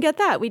 We didn't get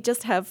that. We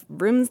just have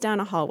rooms down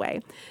a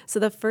hallway. So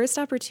the first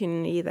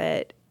opportunity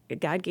that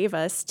God gave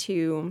us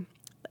to.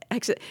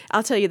 Actually,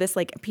 I'll tell you this,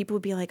 people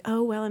would be like,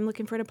 oh, well, I'm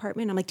looking for an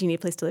apartment. I'm like, do you need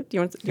a place to live? Do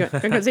you want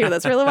to come stay with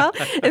us for a little while?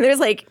 And there's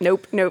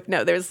nope.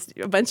 There's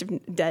a bunch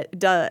of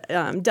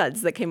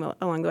duds that came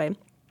along the way.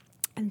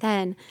 And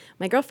then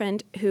my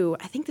girlfriend, who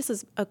I think this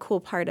is a cool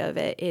part of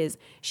it, is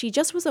she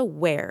just was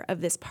aware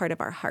of this part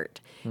of our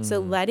heart. So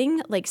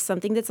letting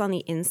something that's on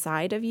the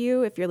inside of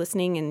you, if you're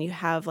listening and you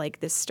have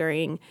this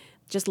stirring,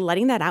 just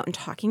letting that out and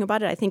talking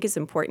about it, I think is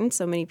important.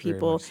 So many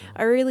people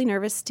are really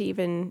nervous to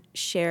even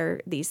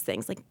share these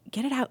things.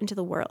 Get it out into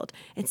the world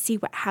and see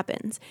what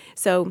happens.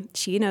 So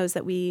she knows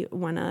that we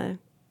want to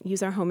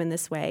use our home in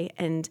this way.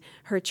 And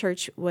her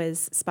church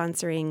was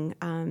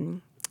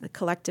sponsoring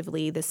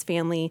collectively this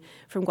family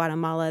from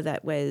Guatemala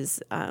that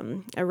was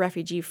a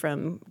refugee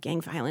from gang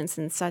violence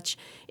and such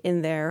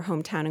in their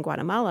hometown in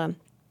Guatemala,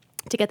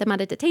 to get them out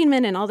of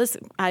detainment and all this.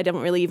 I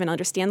don't really even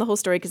understand the whole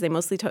story because they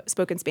mostly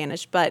spoke in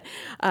Spanish, but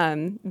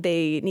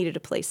they needed a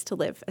place to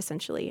live,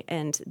 essentially.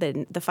 And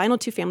then the final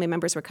two family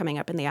members were coming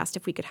up, and they asked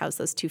if we could house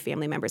those two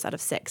family members out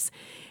of 6.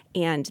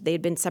 And they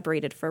had been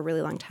separated for a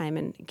really long time.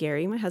 And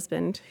Gary, my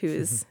husband,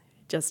 who's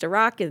just a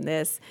rock in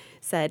this,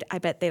 said, I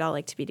bet they'd all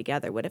like to be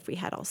together. What if we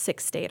had all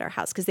 6 stay at our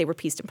house? Because they were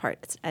pieced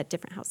apart at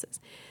different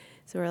houses.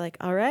 So we're like,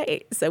 all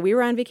right. So we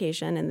were on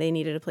vacation, and they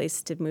needed a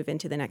place to move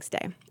into the next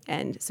day.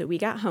 And so we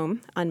got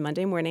home on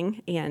Monday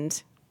morning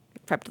and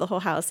prepped the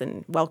whole house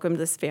and welcomed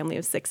this family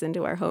of 6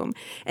 into our home.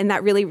 And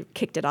that really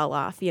kicked it all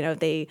off.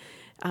 They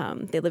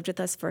lived with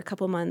us for a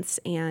couple months,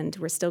 and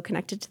we're still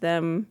connected to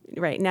them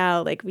right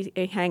now. We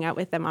hang out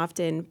with them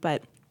often,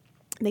 but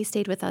they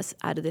stayed with us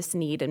out of this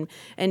need.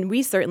 And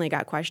we certainly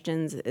got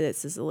questions.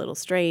 This is a little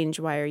strange.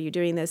 Why are you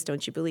doing this?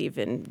 Don't you believe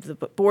in the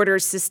border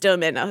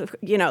system? And,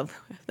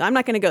 I'm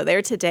not going to go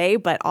there today,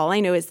 but all I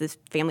know is this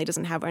family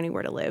doesn't have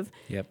anywhere to live.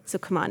 Yep. So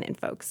come on in,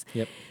 folks.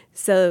 Yep.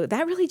 So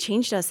that really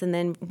changed us. And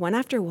then one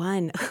after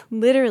one,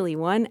 literally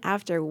one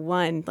after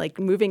one,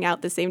 moving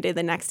out the same day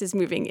the next is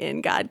moving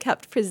in, God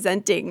kept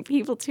presenting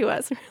people to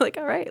us. We're like,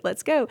 all right,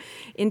 let's go.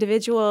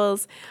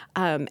 Individuals.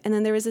 And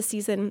then there was a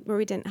season where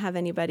we didn't have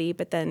anybody,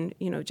 but then,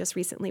 just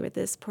recently with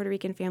this Puerto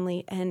Rican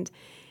family. And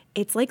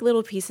it's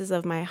little pieces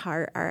of my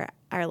heart are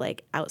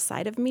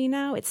outside of me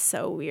now. It's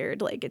so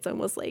weird. It's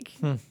almost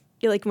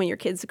when your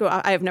kids go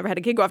out. I've never had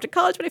a kid go off to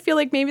college, but I feel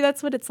like maybe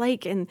that's what it's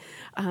like. And,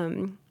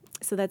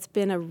 so that's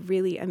been a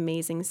really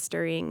amazing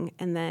stirring.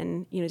 And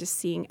then, just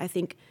seeing, I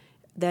think,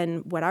 then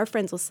what our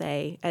friends will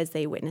say as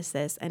they witness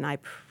this, and I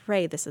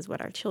pray this is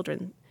what our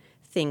children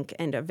think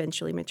and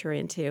eventually mature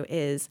into,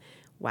 is,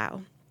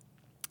 wow,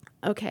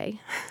 okay,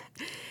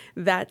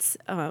 that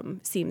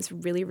seems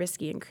really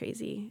risky and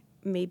crazy.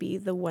 Maybe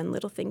the one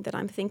little thing that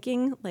I'm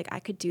thinking, like, I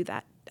could do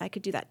that. I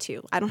could do that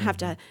too. I don't have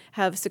to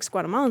have 6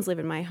 Guatemalans live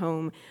in my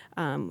home,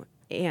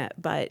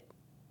 but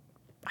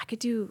I could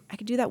do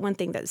that one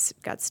thing that's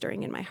God's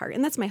stirring in my heart.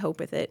 And that's my hope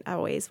with it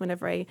always.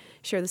 Whenever I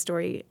share the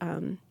story,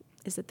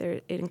 is that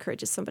it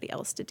encourages somebody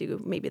else to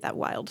do maybe that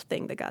wild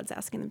thing that God's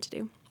asking them to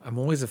do. I'm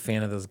always a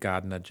fan of those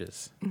God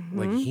nudges.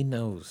 Like, he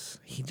knows.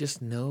 He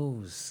just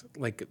knows.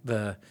 Like,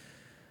 the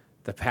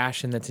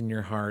passion that's in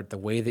your heart, the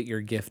way that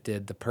you're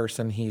gifted, the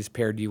person he's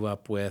paired you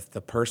up with,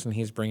 the person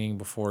he's bringing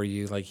before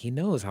you, like, he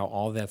knows how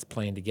all that's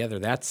playing together.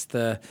 That's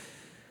the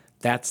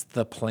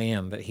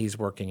plan that he's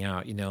working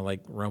out, like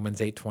Romans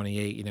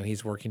 8:28,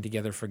 he's working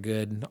together for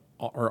good,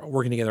 or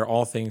working together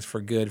all things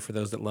for good for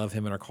those that love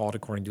him and are called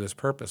according to his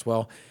purpose.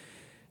 Well,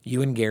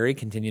 you and Gary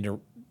continue to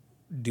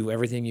do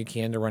everything you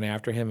can to run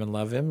after him and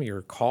love him.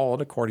 You're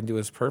called according to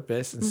his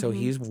purpose. And so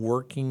he's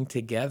working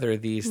together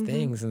these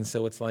things. And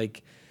so it's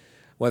like,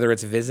 whether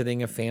it's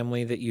visiting a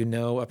family that you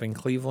know up in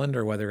Cleveland,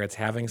 or whether it's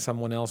having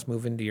someone else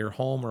move into your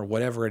home, or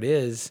whatever it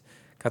is,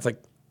 God's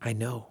like, I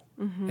know,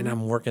 and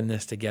I'm working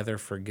this together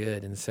for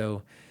good. And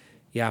so,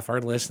 yeah, if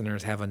our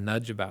listeners have a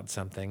nudge about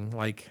something,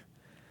 like,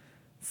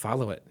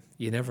 follow it.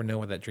 You never know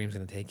where that dream's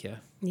going to take you.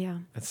 Yeah.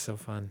 That's so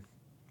fun.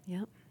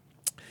 Yep.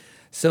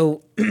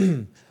 So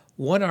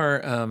what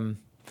are,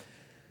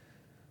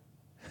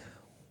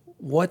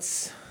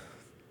 what's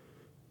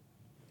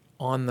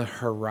on the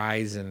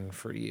horizon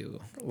for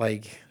you?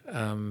 Like,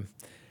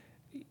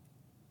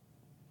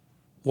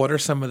 what are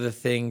some of the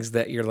things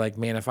that you're like,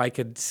 man, if I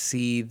could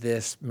see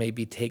this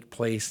maybe take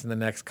place in the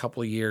next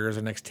couple of years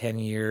or next 10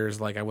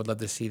 years, like, I would love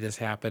to see this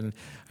happen.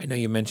 I know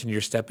you mentioned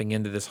you're stepping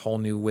into this whole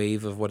new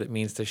wave of what it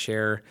means to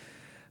share,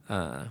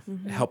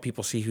 help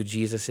people see who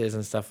Jesus is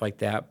and stuff like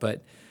that.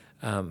 But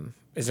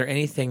is there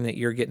anything that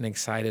you're getting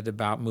excited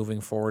about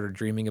moving forward or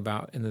dreaming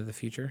about into the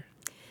future?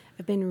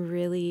 I've been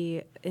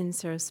really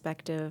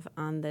introspective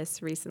on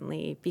this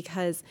recently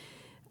because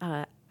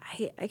I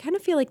kind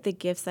of feel like the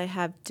gifts I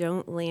have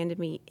don't land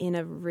me in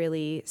a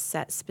really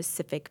set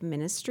specific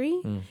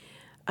ministry.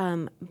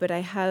 But I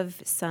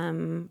have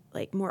some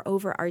like more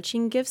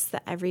overarching gifts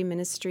that every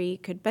ministry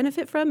could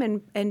benefit from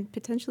and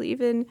potentially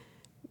even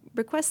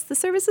request the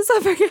services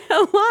of a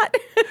lot.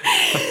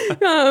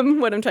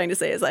 What I'm trying to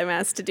say is I'm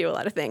asked to do a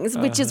lot of things,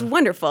 which is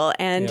wonderful.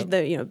 And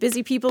the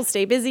busy people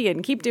stay busy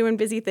and keep doing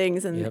busy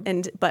things,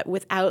 but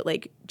without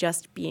like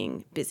just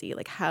being busy.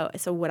 Like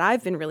so what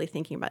I've been really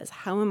thinking about is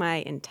how am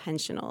I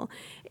intentional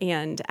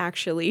and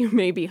actually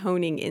maybe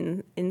honing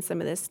in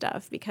some of this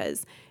stuff,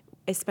 because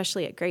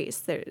especially at Grace,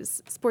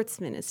 there's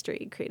sports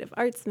ministry, creative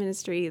arts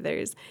ministry,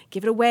 there's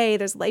Give It Away,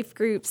 there's life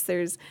groups,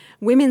 there's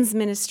women's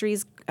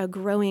ministries, a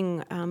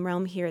growing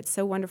realm here. It's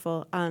so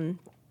wonderful.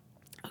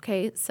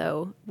 Okay,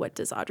 so what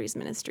does Audrey's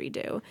ministry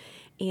do?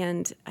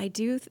 And I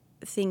do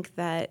think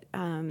that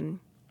I'm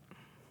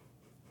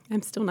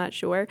still not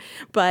sure,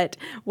 but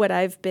what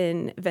I've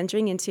been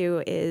venturing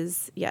into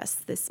is, yes,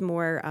 this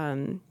more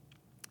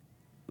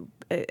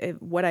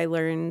what I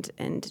learned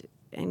and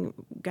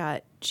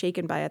got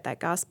shaken by at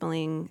that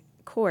gospeling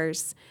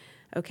course.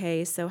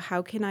 Okay, so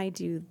how can I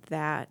do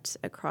that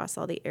across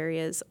all the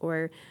areas?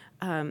 Or,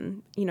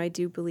 I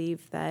do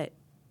believe that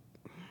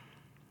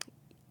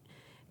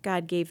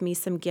God gave me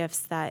some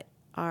gifts that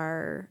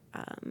are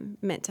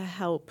meant to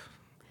help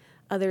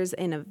others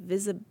in a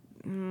visible.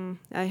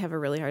 I have a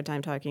really hard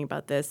time talking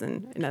about this,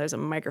 and now there's a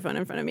microphone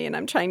in front of me, and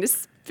I'm trying to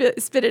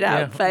spit it out.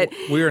 Yeah, but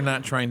we are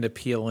not trying to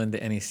peel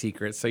into any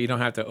secrets, so you don't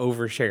have to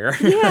overshare.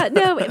 Yeah,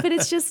 no, but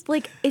it's just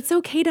like it's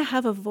okay to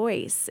have a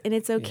voice, and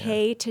it's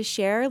okay to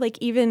share. Like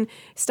even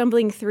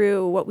stumbling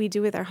through what we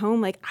do with our home,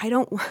 like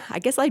I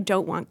guess I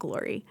don't want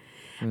glory.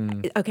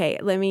 Okay,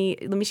 let me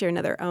share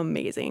another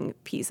amazing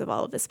piece of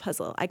all of this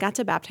puzzle. I got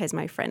to baptize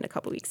my friend a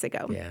couple weeks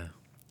ago. Yeah.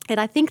 And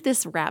I think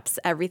this wraps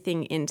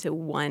everything into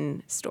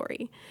one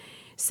story.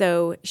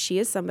 So she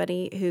is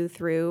somebody who,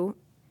 through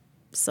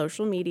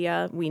social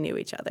media, we knew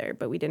each other,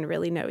 but we didn't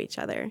really know each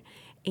other.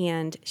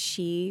 And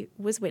she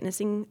was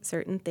witnessing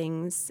certain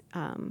things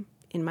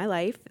in my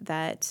life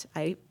that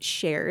I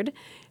shared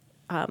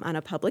on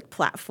a public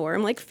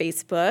platform like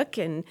Facebook,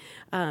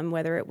 and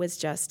whether it was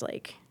just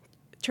like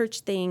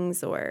church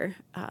things or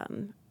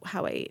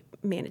how I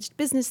managed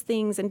business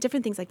things and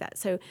different things like that.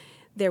 So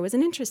there was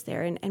an interest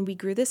there, and we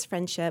grew this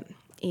friendship,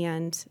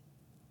 and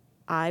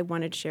I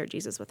wanted to share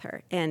Jesus with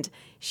her. And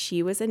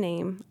she was a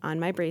name on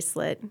my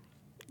bracelet.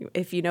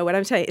 If you know what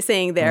I'm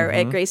saying there,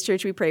 at Grace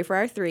Church, we pray for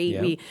our 3.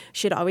 Yep. We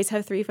should always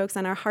have 3 folks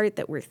on our heart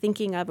that we're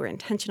thinking of, we're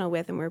intentional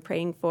with, and we're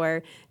praying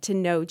for to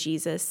know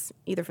Jesus,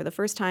 either for the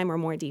first time or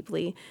more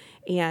deeply.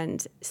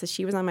 And so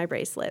she was on my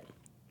bracelet.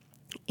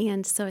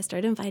 And so I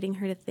started inviting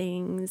her to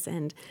things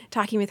and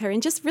talking with her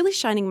and just really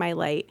shining my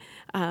light,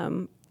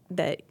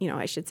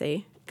 I should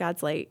say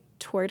God's light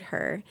toward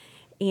her.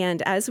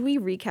 And as we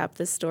recap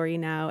the story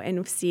now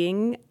and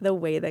seeing the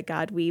way that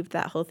God weaved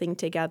that whole thing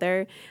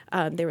together,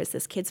 there was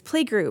this kids'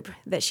 play group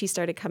that she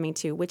started coming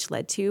to, which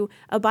led to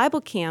a Bible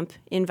camp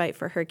invite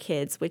for her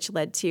kids, which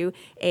led to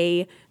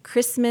a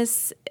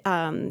Christmas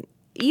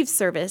Eve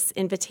service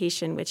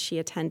invitation, which she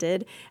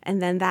attended.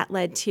 And then that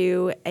led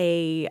to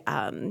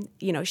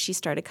she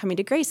started coming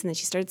to Grace, and then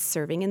she started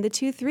serving in the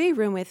 2-3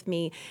 room with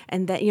me.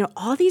 And that,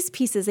 all these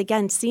pieces,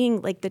 again, seeing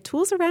like the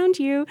tools around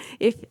you,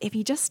 if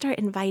you just start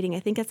inviting, I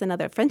think that's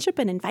another friendship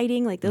and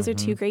inviting, like those are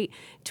two great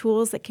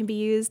tools that can be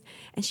used.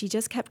 And she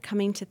just kept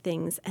coming to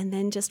things. And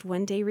then just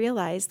one day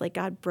realized like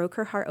God broke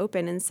her heart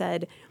open and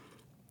said,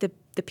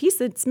 the piece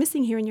that's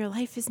missing here in your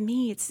life is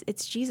me.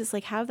 It's Jesus.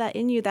 Like, have that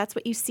in you. That's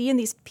what you see in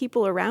these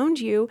people around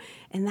you,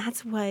 and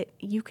that's what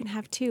you can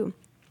have too.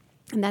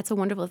 And that's a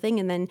wonderful thing.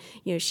 And then,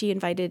 she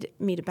invited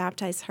me to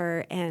baptize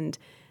her, and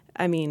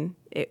I mean,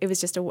 it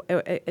was just an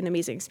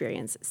amazing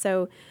experience.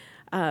 So,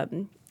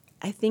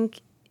 I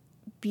think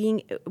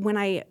when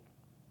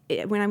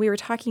we were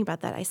talking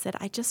about that, I said,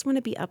 I just want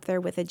to be up there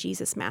with a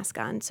Jesus mask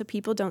on, so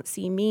people don't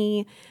see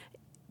me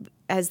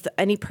as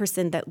any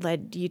person that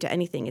led you to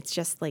anything. It's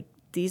just like,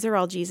 these are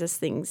all Jesus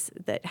things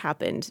that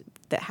happened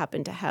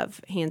to have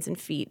hands and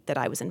feet that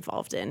I was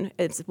involved in,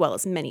 as well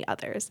as many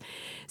others.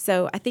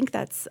 So I think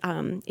that's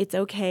it's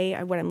okay.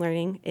 What I'm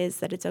learning is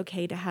that it's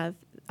okay to have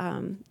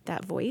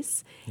that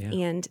voice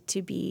and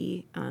to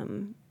be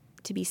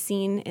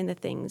seen in the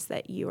things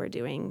that you are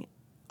doing,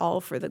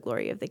 all for the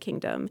glory of the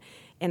kingdom.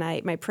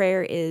 And my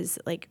prayer is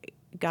like,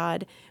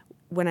 God,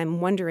 when I'm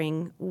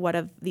wondering what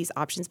of these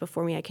options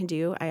before me I can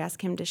do, I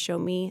ask him to show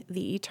me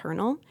the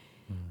eternal,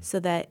 so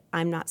that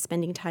I'm not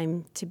spending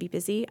time to be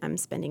busy. I'm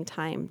spending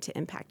time to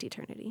impact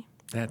eternity.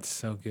 That's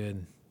so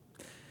good.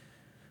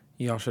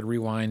 You all should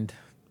rewind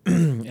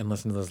and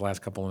listen to those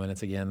last couple of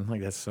minutes again. Like,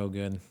 that's so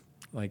good.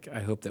 Like, I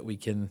hope that we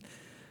can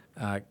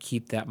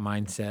keep that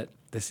mindset.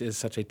 This is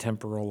such a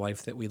temporal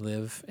life that we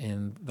live,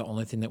 and the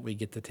only thing that we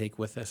get to take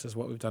with us is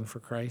what we've done for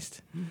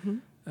Christ.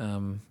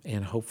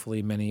 And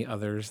hopefully many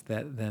others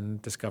that then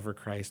discover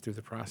Christ through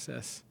the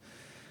process.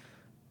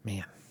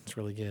 Man, it's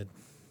really good.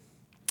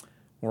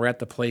 We're at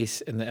the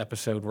place in the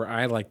episode where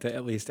I like to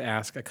at least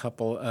ask a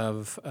couple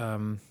of,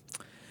 the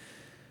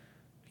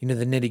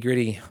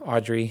nitty-gritty,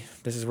 Audrey.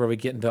 This is where we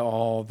get into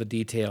all the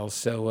details.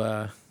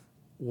 So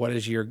what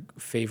is your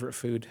favorite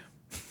food?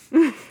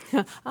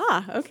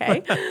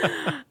 Okay.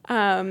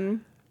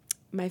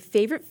 My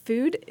favorite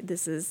food,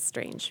 this is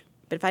strange,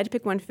 but if I had to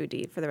pick one food to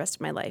eat for the rest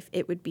of my life,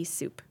 it would be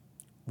soup.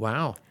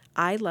 Wow.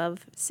 I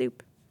love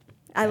soup.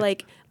 I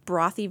like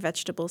brothy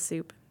vegetable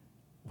soup.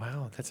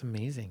 Wow, that's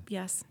amazing.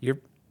 Yes.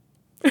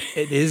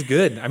 It is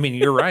good. I mean,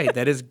 you're right.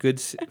 That is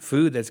good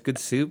food. That's good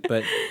soup.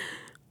 But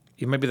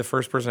you might be the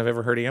first person I've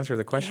ever heard answer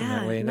the question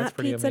that way. Not That's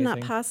pretty pizza,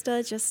 amazing. not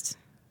pasta, just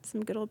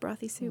some good old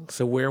brothy soup.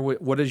 So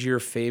what is your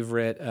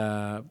favorite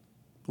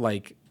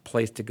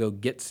place to go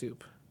get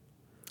soup?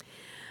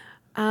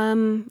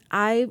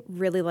 I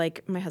really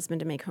like my husband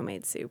to make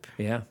homemade soup.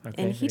 Yeah.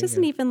 Okay, and he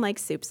doesn't even like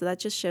soup, so that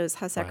just shows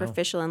how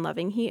sacrificial and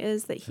loving he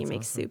is that he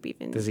makes soup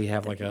even. Does he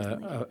have like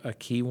a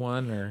key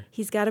one, or?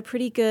 He's got a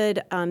pretty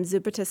good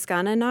Zuppa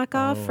Toscana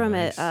knockoff from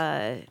nice.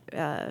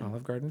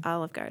 Olive Garden?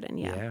 Olive Garden,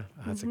 yeah.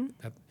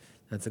 Yeah,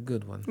 that's a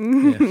good one.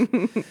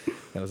 Yeah.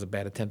 That was a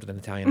bad attempt at an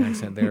Italian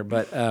accent there,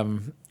 but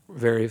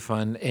very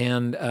fun.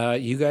 And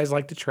you guys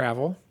like to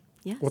travel.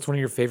 Yes. What's one of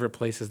your favorite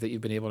places that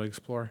you've been able to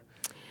explore?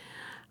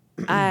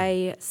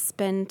 I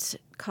spent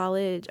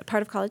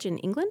part of college in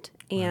England,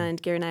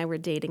 and Gary and I were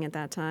dating at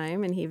that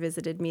time, and he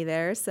visited me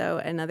there. So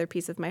another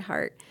piece of my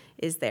heart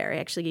is there.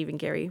 Actually, even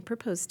Gary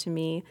proposed to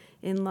me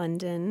in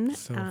London.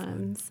 So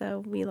fun.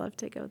 So we love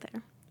to go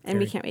there, and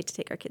we can't wait to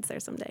take our kids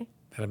there someday.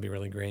 That'd be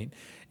really great.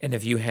 And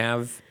if you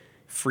have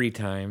free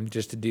time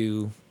just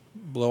to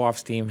blow off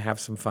steam, have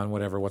some fun,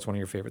 whatever, what's one of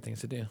your favorite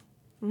things to do?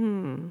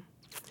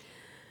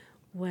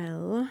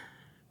 Well,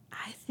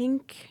 I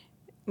think...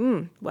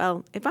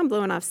 if I'm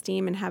blowing off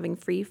steam and having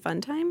free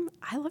fun time,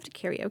 I love to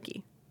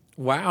karaoke.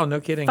 Wow, no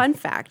kidding. Fun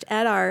fact,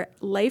 at our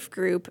life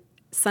group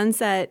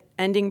sunset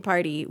ending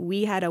party,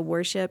 we had a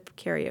worship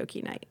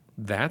karaoke night.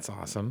 That's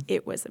awesome.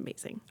 It was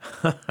amazing.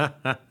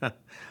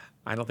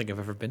 I don't think I've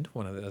ever been to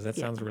one of those. That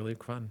sounds really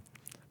fun.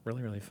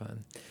 Really, really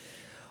fun.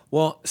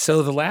 Well,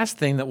 so the last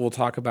thing that we'll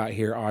talk about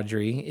here,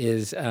 Audrey,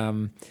 is...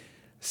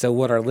 So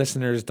what our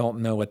listeners don't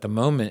know at the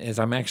moment is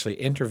I'm actually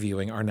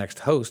interviewing our next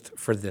host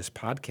for this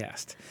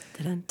podcast.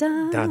 Dun,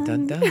 dun, dun,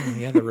 dun, dun.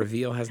 Yeah, the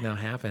reveal has now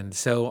happened.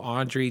 So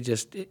Audrey,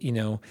 just,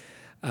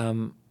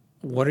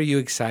 what are you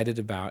excited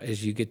about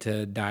as you get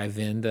to dive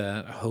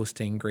into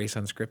hosting Grace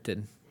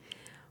Unscripted?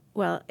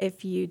 Well,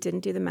 if you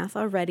didn't do the math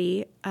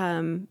already,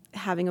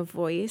 having a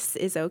voice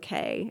is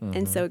okay.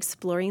 And so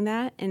exploring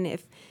that, and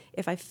if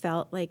I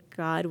felt like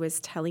God was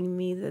telling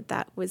me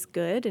that was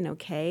good and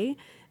okay,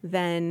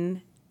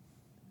 then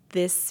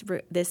this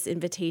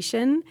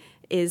invitation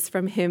is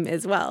from him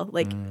as well.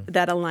 Like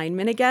that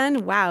alignment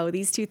again. Wow,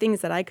 these two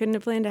things that I couldn't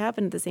have planned to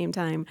happen at the same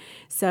time.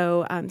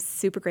 So I'm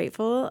super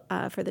grateful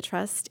for the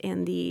trust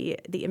and the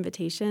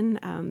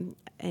invitation.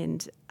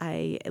 And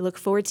I look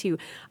forward to,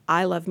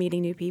 I love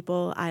meeting new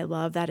people. I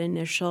love that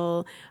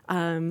initial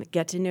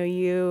get to know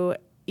you,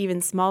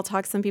 even small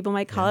talk, some people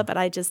might call it, but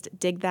I just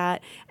dig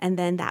that. And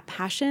then that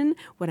passion,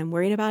 what I'm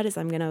worried about is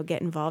I'm going to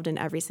get involved in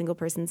every single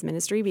person's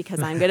ministry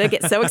because I'm going to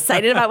get so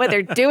excited about what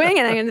they're doing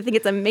and I'm going to think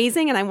it's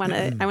amazing and I want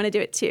to do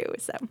it too.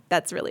 So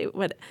that's really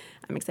what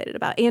I'm excited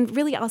about. And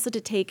really also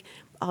to take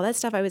all that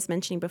stuff I was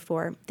mentioning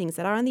before, things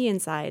that are on the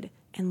inside,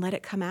 and let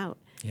it come out.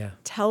 Yeah.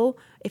 Tell,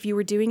 if you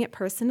were doing it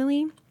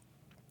personally,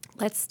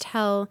 let's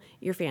tell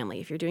your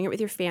family. If you're doing it with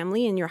your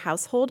family and your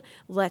household,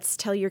 let's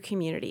tell your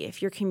community. If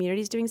your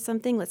community is doing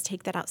something, let's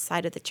take that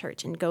outside of the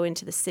church and go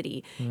into the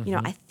city. You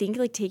know, I think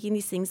like taking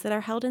these things that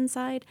are held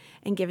inside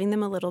and giving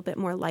them a little bit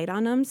more light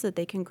on them so that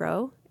they can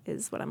grow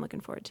is what I'm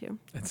looking forward to.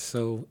 That's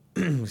so,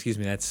 excuse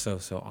me, that's so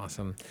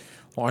awesome.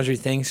 Well, Audrey,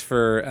 thanks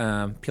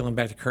for peeling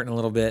back the curtain a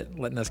little bit,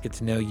 letting us get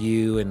to know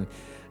you.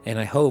 And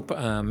I hope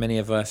many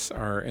of us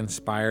are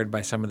inspired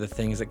by some of the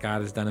things that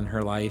God has done in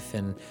her life.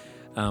 And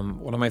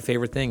one of my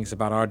favorite things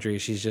about Audrey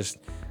is she's just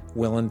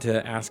willing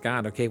to ask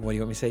God, okay, what do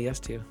you want me to say yes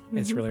to?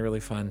 It's really,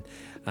 really fun.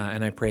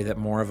 And I pray that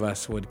more of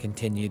us would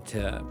continue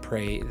to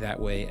pray that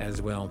way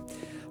as well.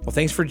 Well,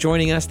 thanks for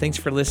joining us. Thanks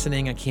for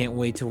listening. I can't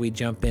wait till we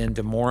jump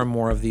into more and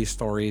more of these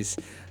stories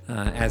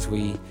as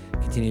we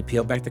continue to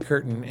peel back the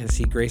curtain and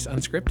see Grace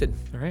Unscripted.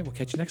 All right, we'll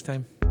catch you next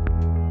time.